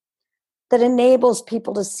that enables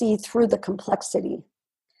people to see through the complexity?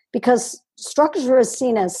 Because structure is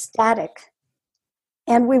seen as static.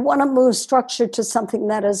 And we want to move structure to something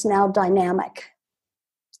that is now dynamic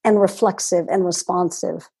and reflexive and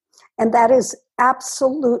responsive. And that is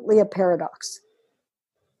absolutely a paradox.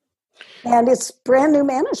 And it's brand new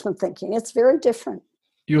management thinking. It's very different.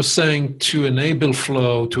 You're saying to enable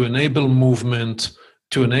flow, to enable movement,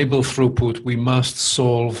 to enable throughput, we must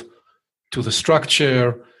solve to the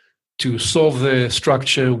structure. To solve the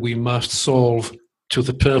structure, we must solve to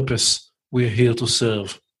the purpose we're here to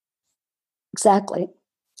serve. Exactly.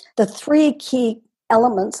 The three key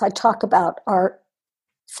elements I talk about are,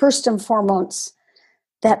 first and foremost,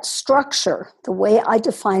 that structure, the way I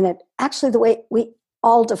define it, actually the way we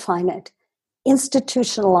all define it,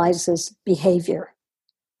 institutionalizes behavior.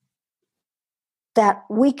 That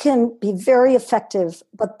we can be very effective,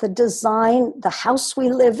 but the design, the house we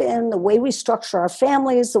live in, the way we structure our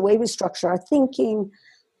families, the way we structure our thinking,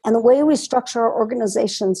 and the way we structure our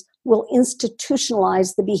organizations will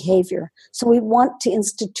institutionalize the behavior. So we want to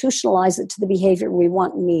institutionalize it to the behavior we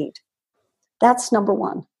want and need. That's number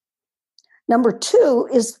one. Number two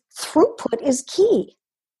is throughput is key.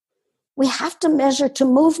 We have to measure to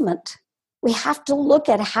movement. We have to look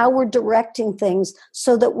at how we're directing things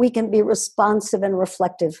so that we can be responsive and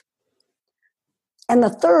reflective. And the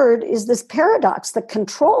third is this paradox. The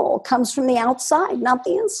control comes from the outside, not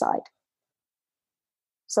the inside.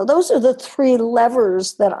 So those are the three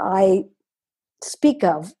levers that I speak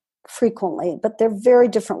of frequently, but they're very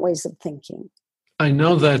different ways of thinking. I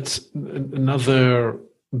know that another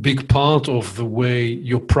big part of the way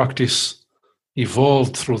your practice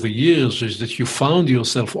evolved through the years is that you found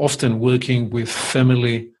yourself often working with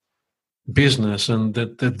family business, and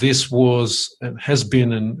that this was and has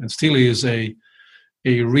been and still is a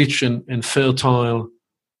rich and fertile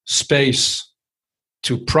space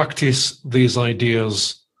to practice these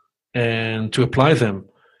ideas and to apply them,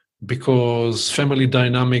 because family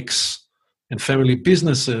dynamics and family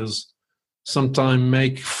businesses sometimes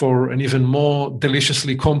make for an even more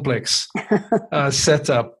deliciously complex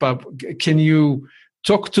setup. But can you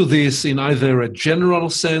talk to this in either a general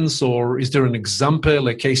sense, or is there an example,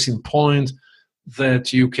 a case in point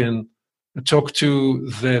that you can talk to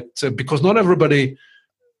that, because not everybody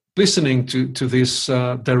listening to this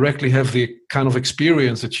directly have the kind of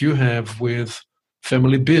experience that you have with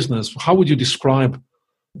family business. How would you describe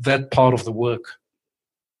that part of the work?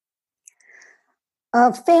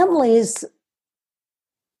 Families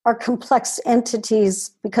are complex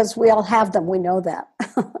entities because we all have them. We know that.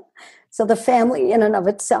 So the family in and of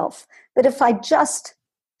itself. But if I just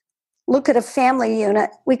look at a family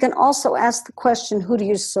unit, we can also ask the question, who do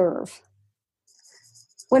you serve?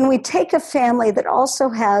 When we take a family that also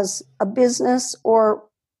has a business, or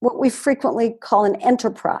what we frequently call an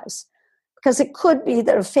enterprise, because it could be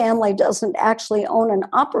that a family doesn't actually own an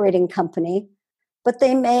operating company, but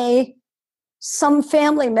some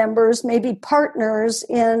family members may be partners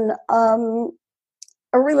in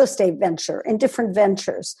a real estate venture, in different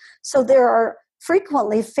ventures. So there are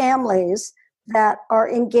frequently families that are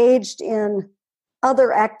engaged in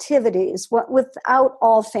other activities without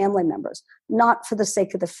all family members, not for the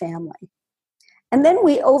sake of the family. And then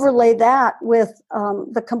we overlay that with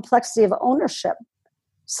the complexity of ownership.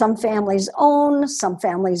 Some families own, some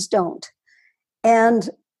families don't. And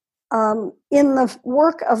in the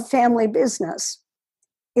work of family business,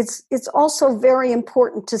 it's also very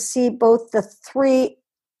important to see both the three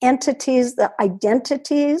entities, the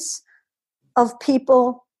identities of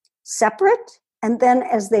people separate, and then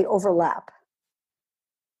as they overlap.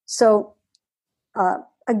 So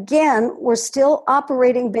again, we're still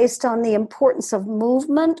operating based on the importance of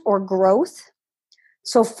movement or growth.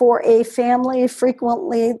 So for a family,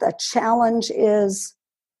 frequently the challenge is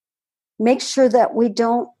make sure that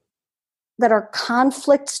that our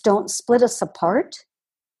conflicts don't split us apart.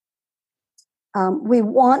 We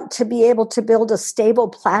want to be able to build a stable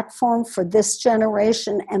platform for this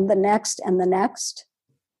generation and the next and the next.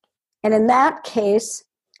 And in that case,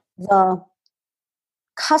 the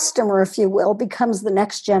customer, if you will, becomes the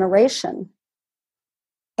next generation.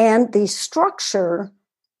 And the structure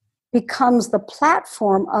becomes the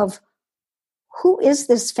platform of who is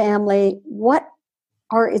this family, what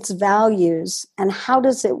are its values, and how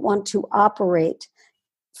does it want to operate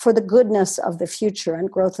for the goodness of the future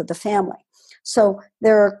and growth of the family. So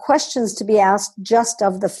there are questions to be asked just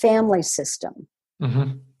of the family system.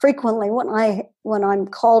 Mm-hmm. Frequently, when I'm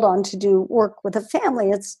called on to do work with a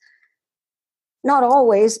family, it's not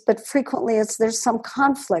always, but frequently there's some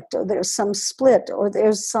conflict, or there's some split, or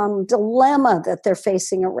there's some dilemma that they're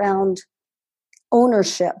facing around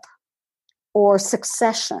ownership or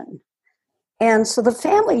succession. And so the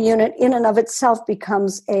family unit in and of itself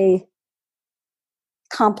becomes a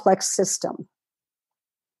complex system.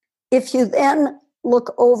 If you then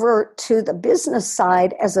look over to the business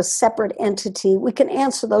side as a separate entity, we can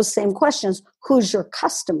answer those same questions. Who's your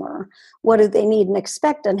customer? What do they need and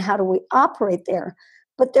expect? And how do we operate there?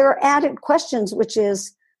 But there are added questions, which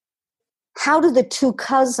is, how do the two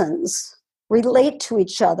cousins relate to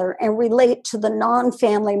each other and relate to the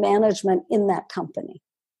non-family management in that company?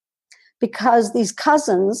 Because these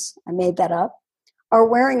cousins, I made that up, are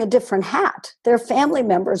wearing a different hat. They're family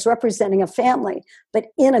members representing a family, but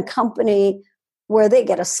in a company where they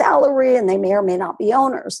get a salary and they may or may not be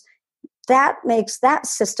owners. That makes that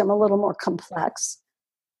system a little more complex.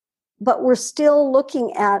 But we're still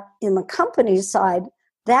looking at, in the company side,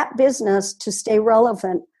 that business, to stay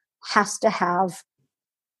relevant, has to have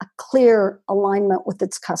a clear alignment with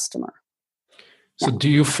its customer. So do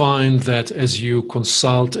you find that as you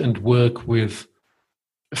consult and work with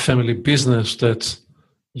a family business that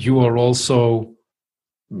you are also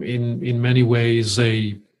in many ways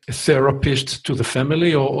a therapist to the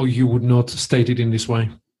family, or you would not state it in this way?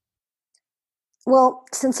 Well,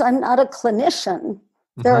 since I'm not a clinician,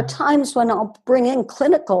 there are times when I'll bring in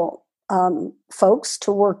clinical folks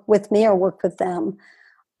to work with me or work with them.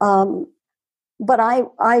 But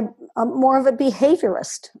I'm more of a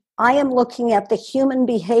behaviorist. I am looking at the human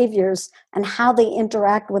behaviors and how they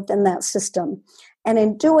interact within that system. And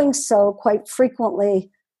in doing so, quite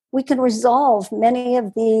frequently, we can resolve many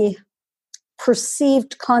of the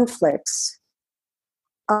perceived conflicts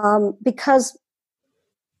because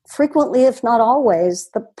frequently, if not always,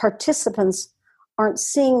 the participants aren't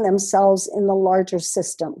seeing themselves in the larger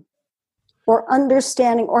system or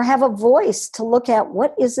understanding or have a voice to look at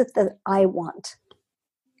what is it that I want,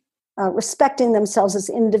 respecting themselves as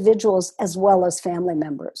individuals as well as family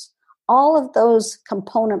members. All of those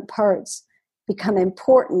component parts become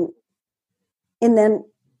important in then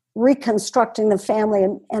reconstructing the family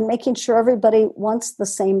and making sure everybody wants the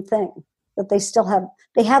same thing, that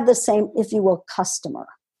they have the same, if you will, customer.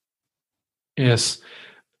 Yes.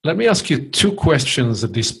 Let me ask you two questions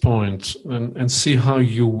at this point and see how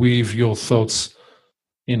you weave your thoughts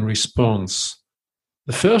in response.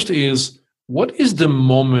 The first is, what is the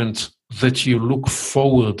moment that you look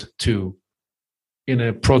forward to in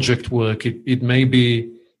a project work? It may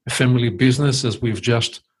be a family business, as we've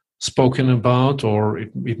just spoken about, or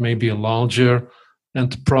it may be a larger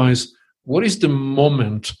enterprise. What is the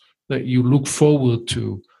moment that you look forward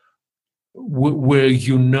to where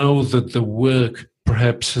you know that the work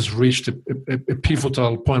perhaps has reached a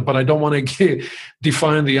pivotal point? But I don't want to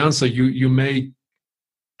define the answer. You may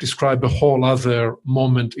describe a whole other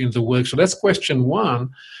moment in the work. So that's question one.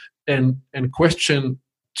 And question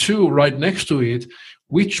two, right next to it,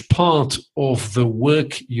 which part of the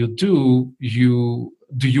work you do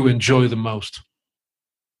you enjoy the most?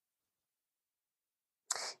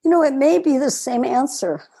 It may be the same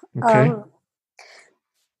answer. Okay.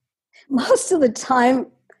 Most of the time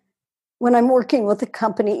when I'm working with a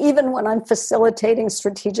company, even when I'm facilitating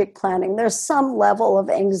strategic planning, there's some level of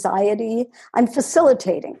anxiety. I'm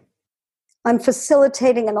facilitating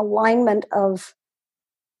an alignment of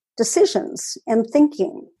decisions and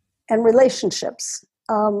thinking and relationships.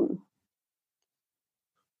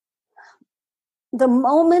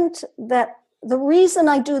 The reason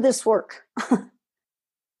I do this work,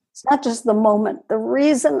 it's not just the moment, the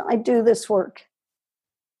reason I do this work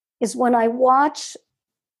is when I watch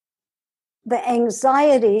the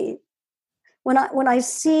anxiety, when I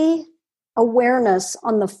see awareness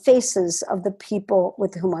on the faces of the people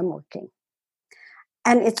with whom I'm working.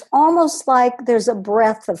 And it's almost like there's a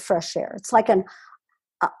breath of fresh air. It's like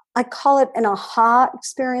I call it an aha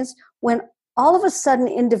experience, when all of a sudden,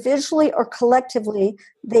 individually or collectively,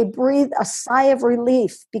 they breathe a sigh of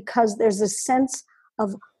relief because there's a sense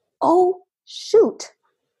of, oh, shoot,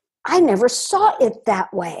 I never saw it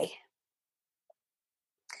that way.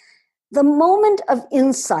 The moment of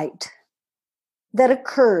insight that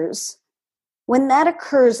occurs, when that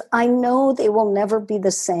occurs, I know they will never be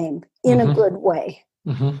the same in a good way.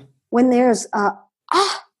 Mm-hmm. When there's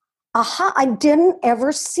aha, I didn't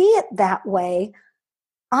ever see it that way.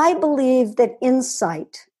 I believe that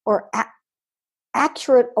insight or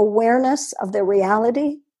accurate awareness of the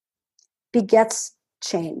reality begets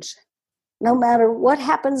change. No matter what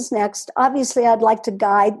happens next, obviously I'd like to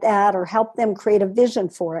guide that or help them create a vision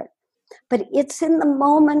for it. But it's in the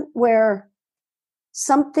moment where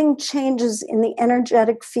something changes in the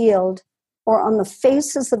energetic field or on the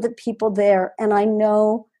faces of the people there, and I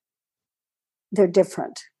know they're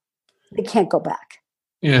different. They can't go back.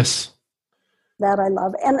 Yes. That I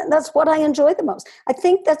love. And that's what I enjoy the most. I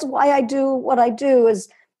think that's why I do what I do, is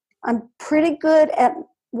I'm pretty good at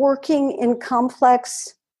working in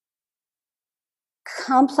complex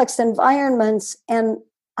complex environments and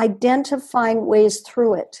identifying ways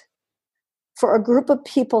through it for a group of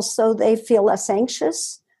people so they feel less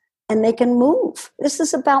anxious and they can move. This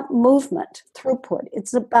is about movement, throughput.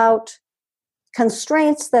 It's about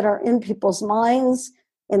constraints that are in people's minds,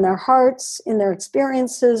 in their hearts, in their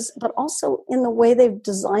experiences, but also in the way they've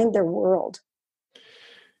designed their world.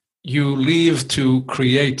 You live to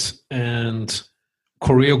create and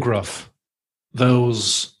choreograph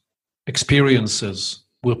those experiences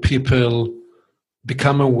where people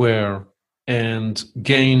become aware and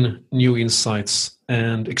gain new insights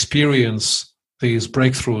and experience these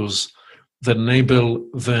breakthroughs that enable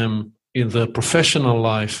them in their professional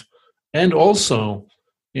life and also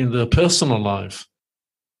in their personal life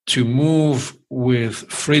to move with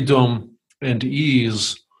freedom and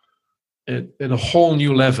ease at a whole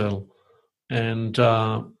new level, and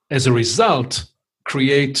as a result,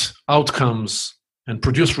 create outcomes and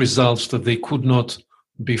produce results that they could not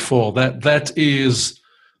before. That is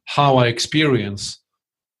how I experience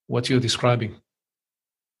what you're describing.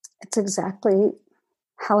 It's exactly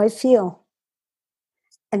how I feel.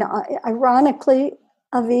 And ironically,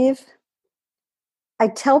 Aviv, I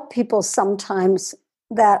tell people sometimes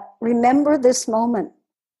that remember this moment,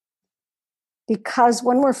 because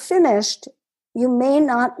when we're finished, you may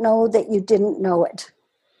not know that you didn't know it.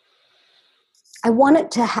 I want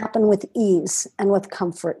it to happen with ease and with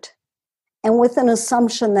comfort and with an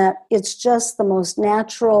assumption that it's just the most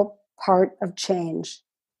natural part of change.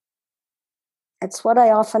 It's what I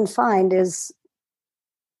often find is,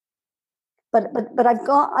 but I've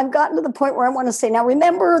gotten to the point where I want to say, now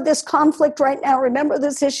remember this conflict right now, remember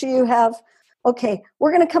this issue you have. Okay,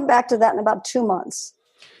 we're going to come back to that in about 2 months.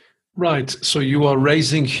 Right. So you are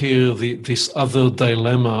raising here this other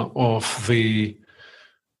dilemma of the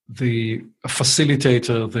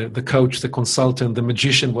facilitator, the coach, the consultant, the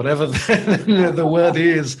magician, whatever the word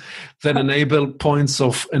is, that enable points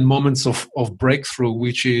of and moments of breakthrough,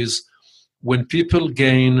 which is when people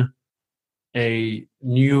gain a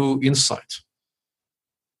new insight.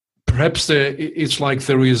 Perhaps it's like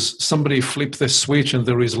there is somebody flipped the switch and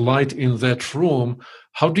there is light in that room.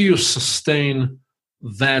 How do you sustain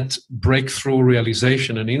that breakthrough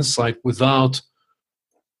realization and insight without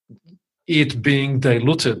it being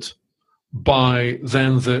diluted by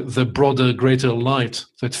then the broader, greater light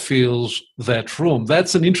that fills that room?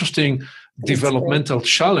 That's an interesting developmental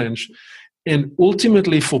challenge. And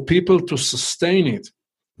ultimately, for people to sustain it,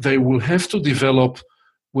 they will have to develop,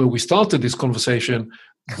 where we started this conversation,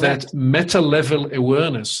 that meta-level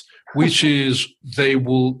awareness, which is they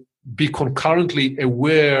will be concurrently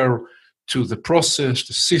aware to the process,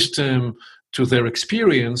 the system, to their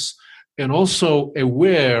experience, and also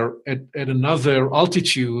aware at another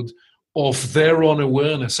altitude of their own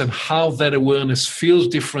awareness and how that awareness feels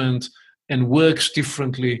different and works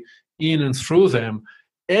differently in and through them.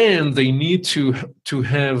 And they need to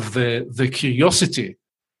have the curiosity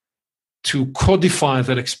to codify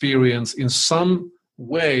that experience in some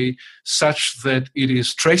way such that it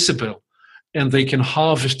is traceable and they can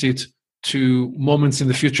harvest it to moments in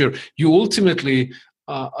the future. You ultimately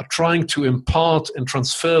are trying to impart and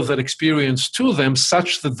transfer that experience to them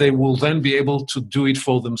such that they will then be able to do it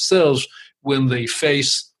for themselves when they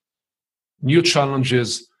face new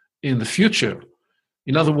challenges in the future.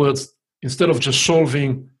 In other words, instead of just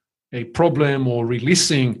solving a problem or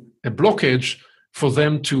releasing a blockage, for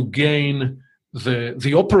them to gain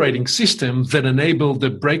the operating system that enable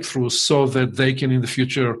the breakthroughs so that they can in the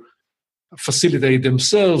future facilitate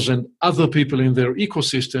themselves and other people in their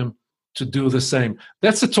ecosystem to do the same.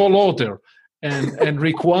 That's a tall order and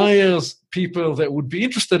requires people that would be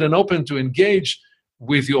interested and open to engage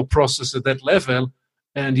with your process at that level,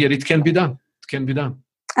 and yet it can be done. It can be done.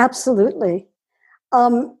 Absolutely.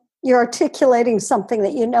 You're articulating something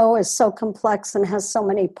that you know is so complex and has so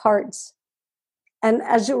many parts. And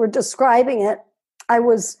as you were describing it, I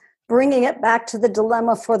was bringing it back to the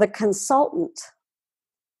dilemma for the consultant.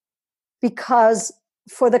 Because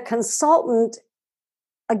for the consultant,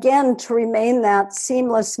 again, to remain that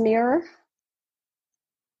seamless mirror,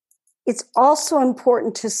 it's also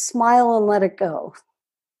important to smile and let it go.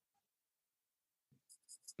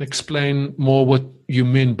 Explain more what you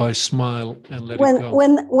mean by smile and let it go.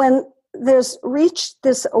 When there's reached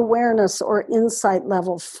this awareness or insight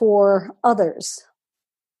level for others,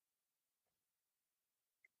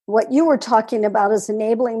 what you were talking about is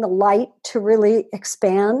enabling the light to really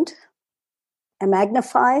expand and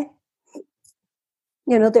magnify.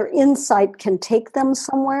 You know, their insight can take them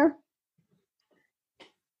somewhere.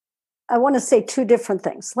 I want to say two different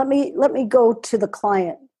things. Let me go to the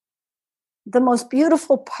client. The most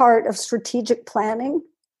beautiful part of strategic planning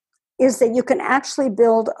is that you can actually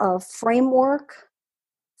build a framework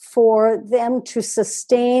for them to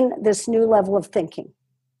sustain this new level of thinking.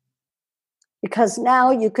 Because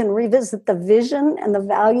now you can revisit the vision and the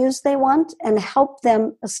values they want and help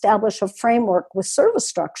them establish a framework with service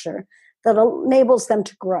structure that enables them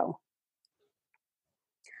to grow.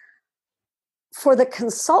 For the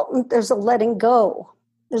consultant, there's a letting go.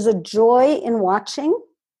 There's a joy in watching.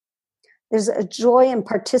 There's a joy in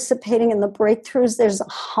participating in the breakthroughs. There's a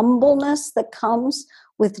humbleness that comes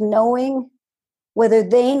with knowing whether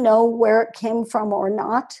they know where it came from or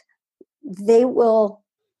not. They will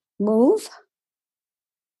move.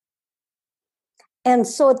 And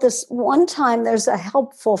so at this one time, there's a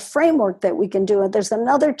helpful framework that we can do. And there's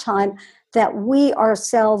another time that we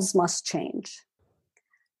ourselves must change.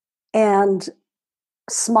 And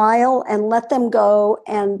smile and let them go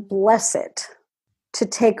and bless it to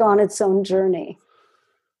take on its own journey.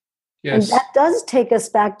 Yes. And that does take us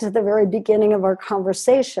back to the very beginning of our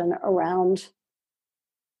conversation around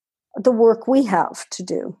the work we have to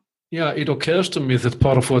do. Yeah, it occurs to me that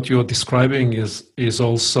part of what you're describing is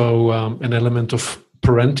also an element of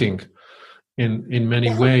parenting in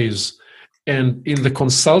many ways. And in the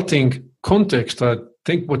consulting context, I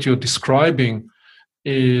think what you're describing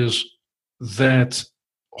is that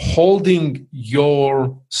holding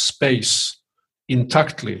your space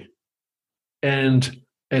intactly and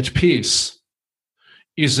at peace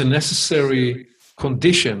is a necessary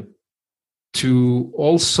condition to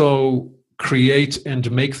also create and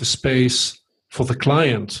make the space for the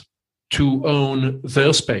client to own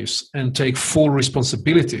their space and take full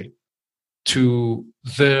responsibility to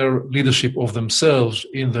their leadership of themselves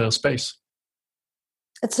in their space.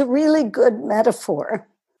 It's a really good metaphor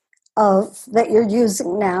that you're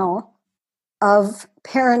using now of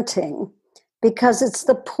parenting, because it's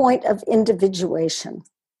the point of individuation.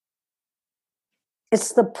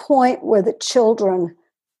 It's the point where the children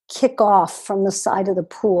kick off from the side of the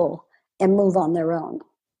pool and move on their own.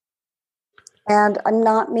 And I'm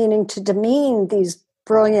not meaning to demean these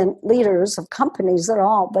brilliant leaders of companies at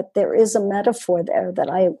all, but there is a metaphor there that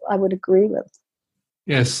I would agree with.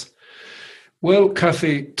 Yes. Well,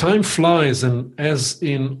 Kathy, time flies, and as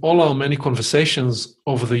in all our many conversations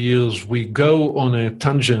over the years, we go on a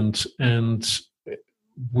tangent and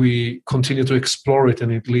we continue to explore it,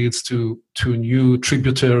 and it leads to new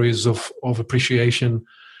tributaries of appreciation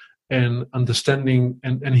and understanding.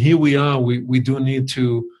 And here we are, we do need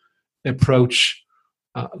to approach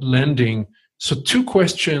lending. So 2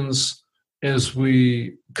 questions as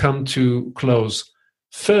we come to close.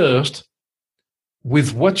 First,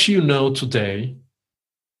 with what you know today,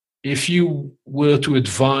 if you were to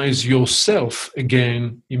advise yourself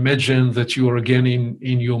again, imagine that you are again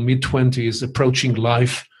in your mid-20s, approaching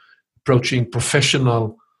life, approaching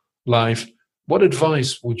professional life, what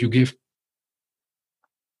advice would you give?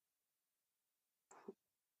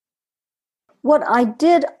 What I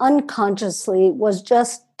did unconsciously was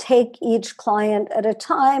just take each client at a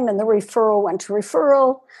time, and the referral went to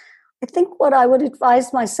referral. I think what I would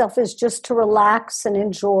advise myself is just to relax and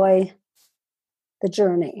enjoy the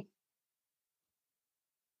journey.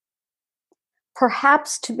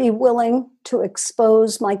 Perhaps to be willing to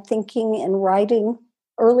expose my thinking and writing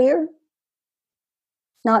earlier,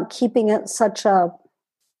 not keeping it such a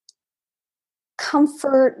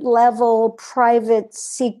comfort level, private,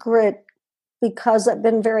 secret, because I've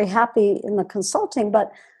been very happy in the consulting,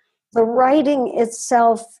 but the writing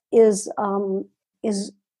itself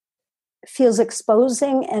feels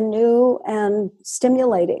exposing and new and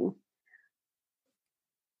stimulating.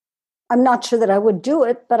 I'm not sure that I would do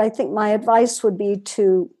it, but I think my advice would be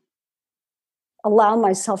to allow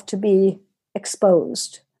myself to be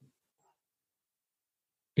exposed.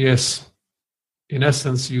 Yes. In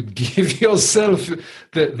essence, you give yourself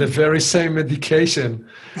the very same medication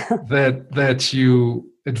that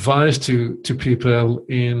you advise to people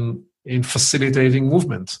in facilitating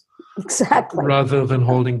movement. Exactly. Rather than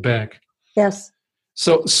holding back. Yes.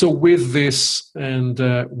 So with this and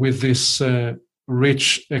with this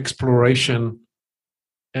rich exploration,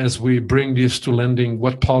 as we bring this to lending,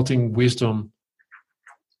 what parting wisdom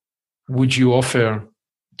would you offer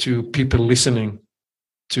to people listening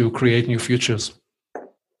to create new futures?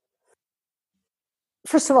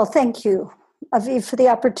 First of all, thank you, Aviv, for the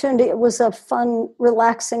opportunity. It was a fun,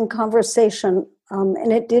 relaxing conversation,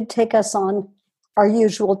 and it did take us on our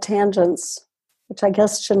usual tangents, which I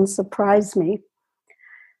guess shouldn't surprise me.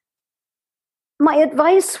 My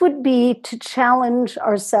advice would be to challenge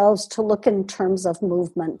ourselves to look in terms of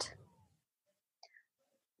movement,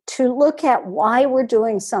 to look at why we're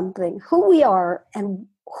doing something, who we are, and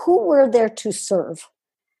who we're there to serve,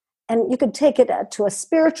 and you could take it to a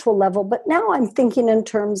spiritual level, but now I'm thinking in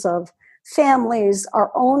terms of families,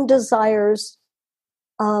 our own desires,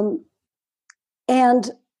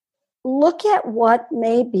 and look at what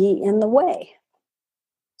may be in the way.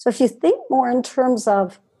 So if you think more in terms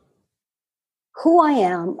of who I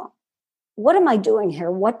am, what am I doing here?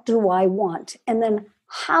 What do I want? And then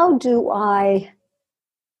how do I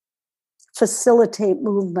facilitate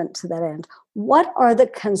movement to that end? What are the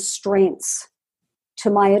constraints to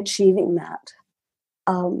my achieving that?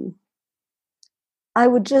 I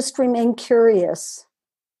would just remain curious,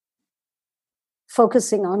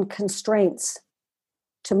 focusing on constraints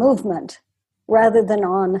to movement rather than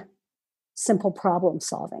on simple problem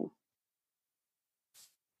solving.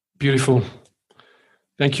 Beautiful.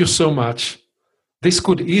 Thank you so much. This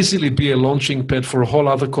could easily be a launching pad for a whole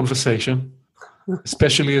other conversation,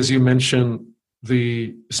 especially as you mentioned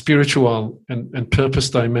the spiritual and purpose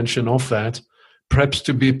dimension of that, perhaps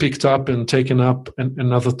to be picked up and taken up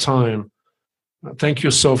another time. Thank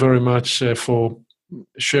you so very much for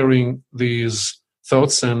sharing these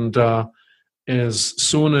thoughts. And as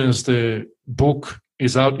soon as the book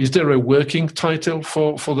is out, is there a working title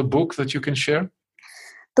for the book that you can share?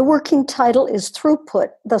 The working title is Throughput,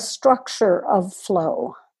 the Structure of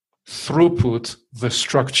Flow. Throughput, the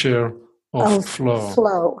Structure of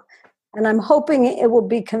Flow. And I'm hoping it will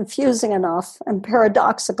be confusing enough and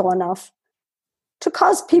paradoxical enough to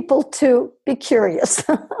cause people to be curious.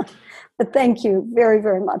 But thank you very,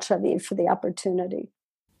 very much, Aviv, for the opportunity.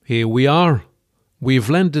 Here we are. We've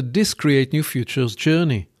landed this Create New Futures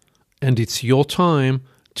journey, and it's your time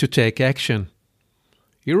to take action.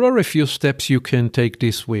 Here are a few steps you can take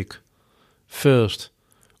this week. First,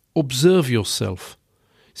 observe yourself.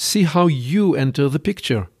 See how you enter the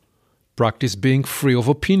picture. Practice being free of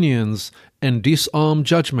opinions and disarm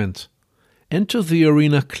judgment. Enter the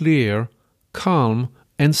arena clear, calm,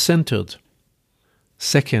 and centered.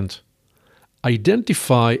 Second,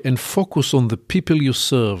 identify and focus on the people you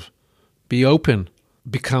serve. Be open.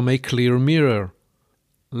 Become a clear mirror.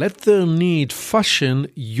 Let their need fashion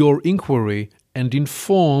your inquiry and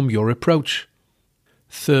inform your approach.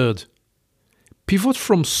 Third, pivot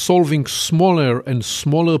from solving smaller and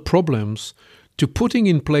smaller problems to putting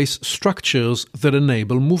in place structures that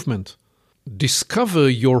enable movement. Discover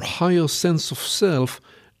your higher sense of self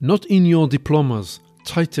not in your diplomas,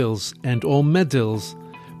 titles, and/or medals,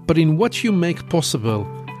 but in what you make possible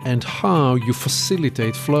and how you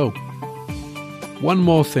facilitate flow. One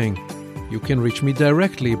more thing, you can reach me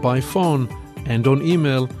directly by phone and on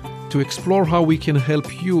email to explore how we can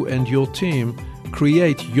help you and your team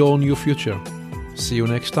create your new future. See you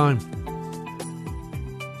next time.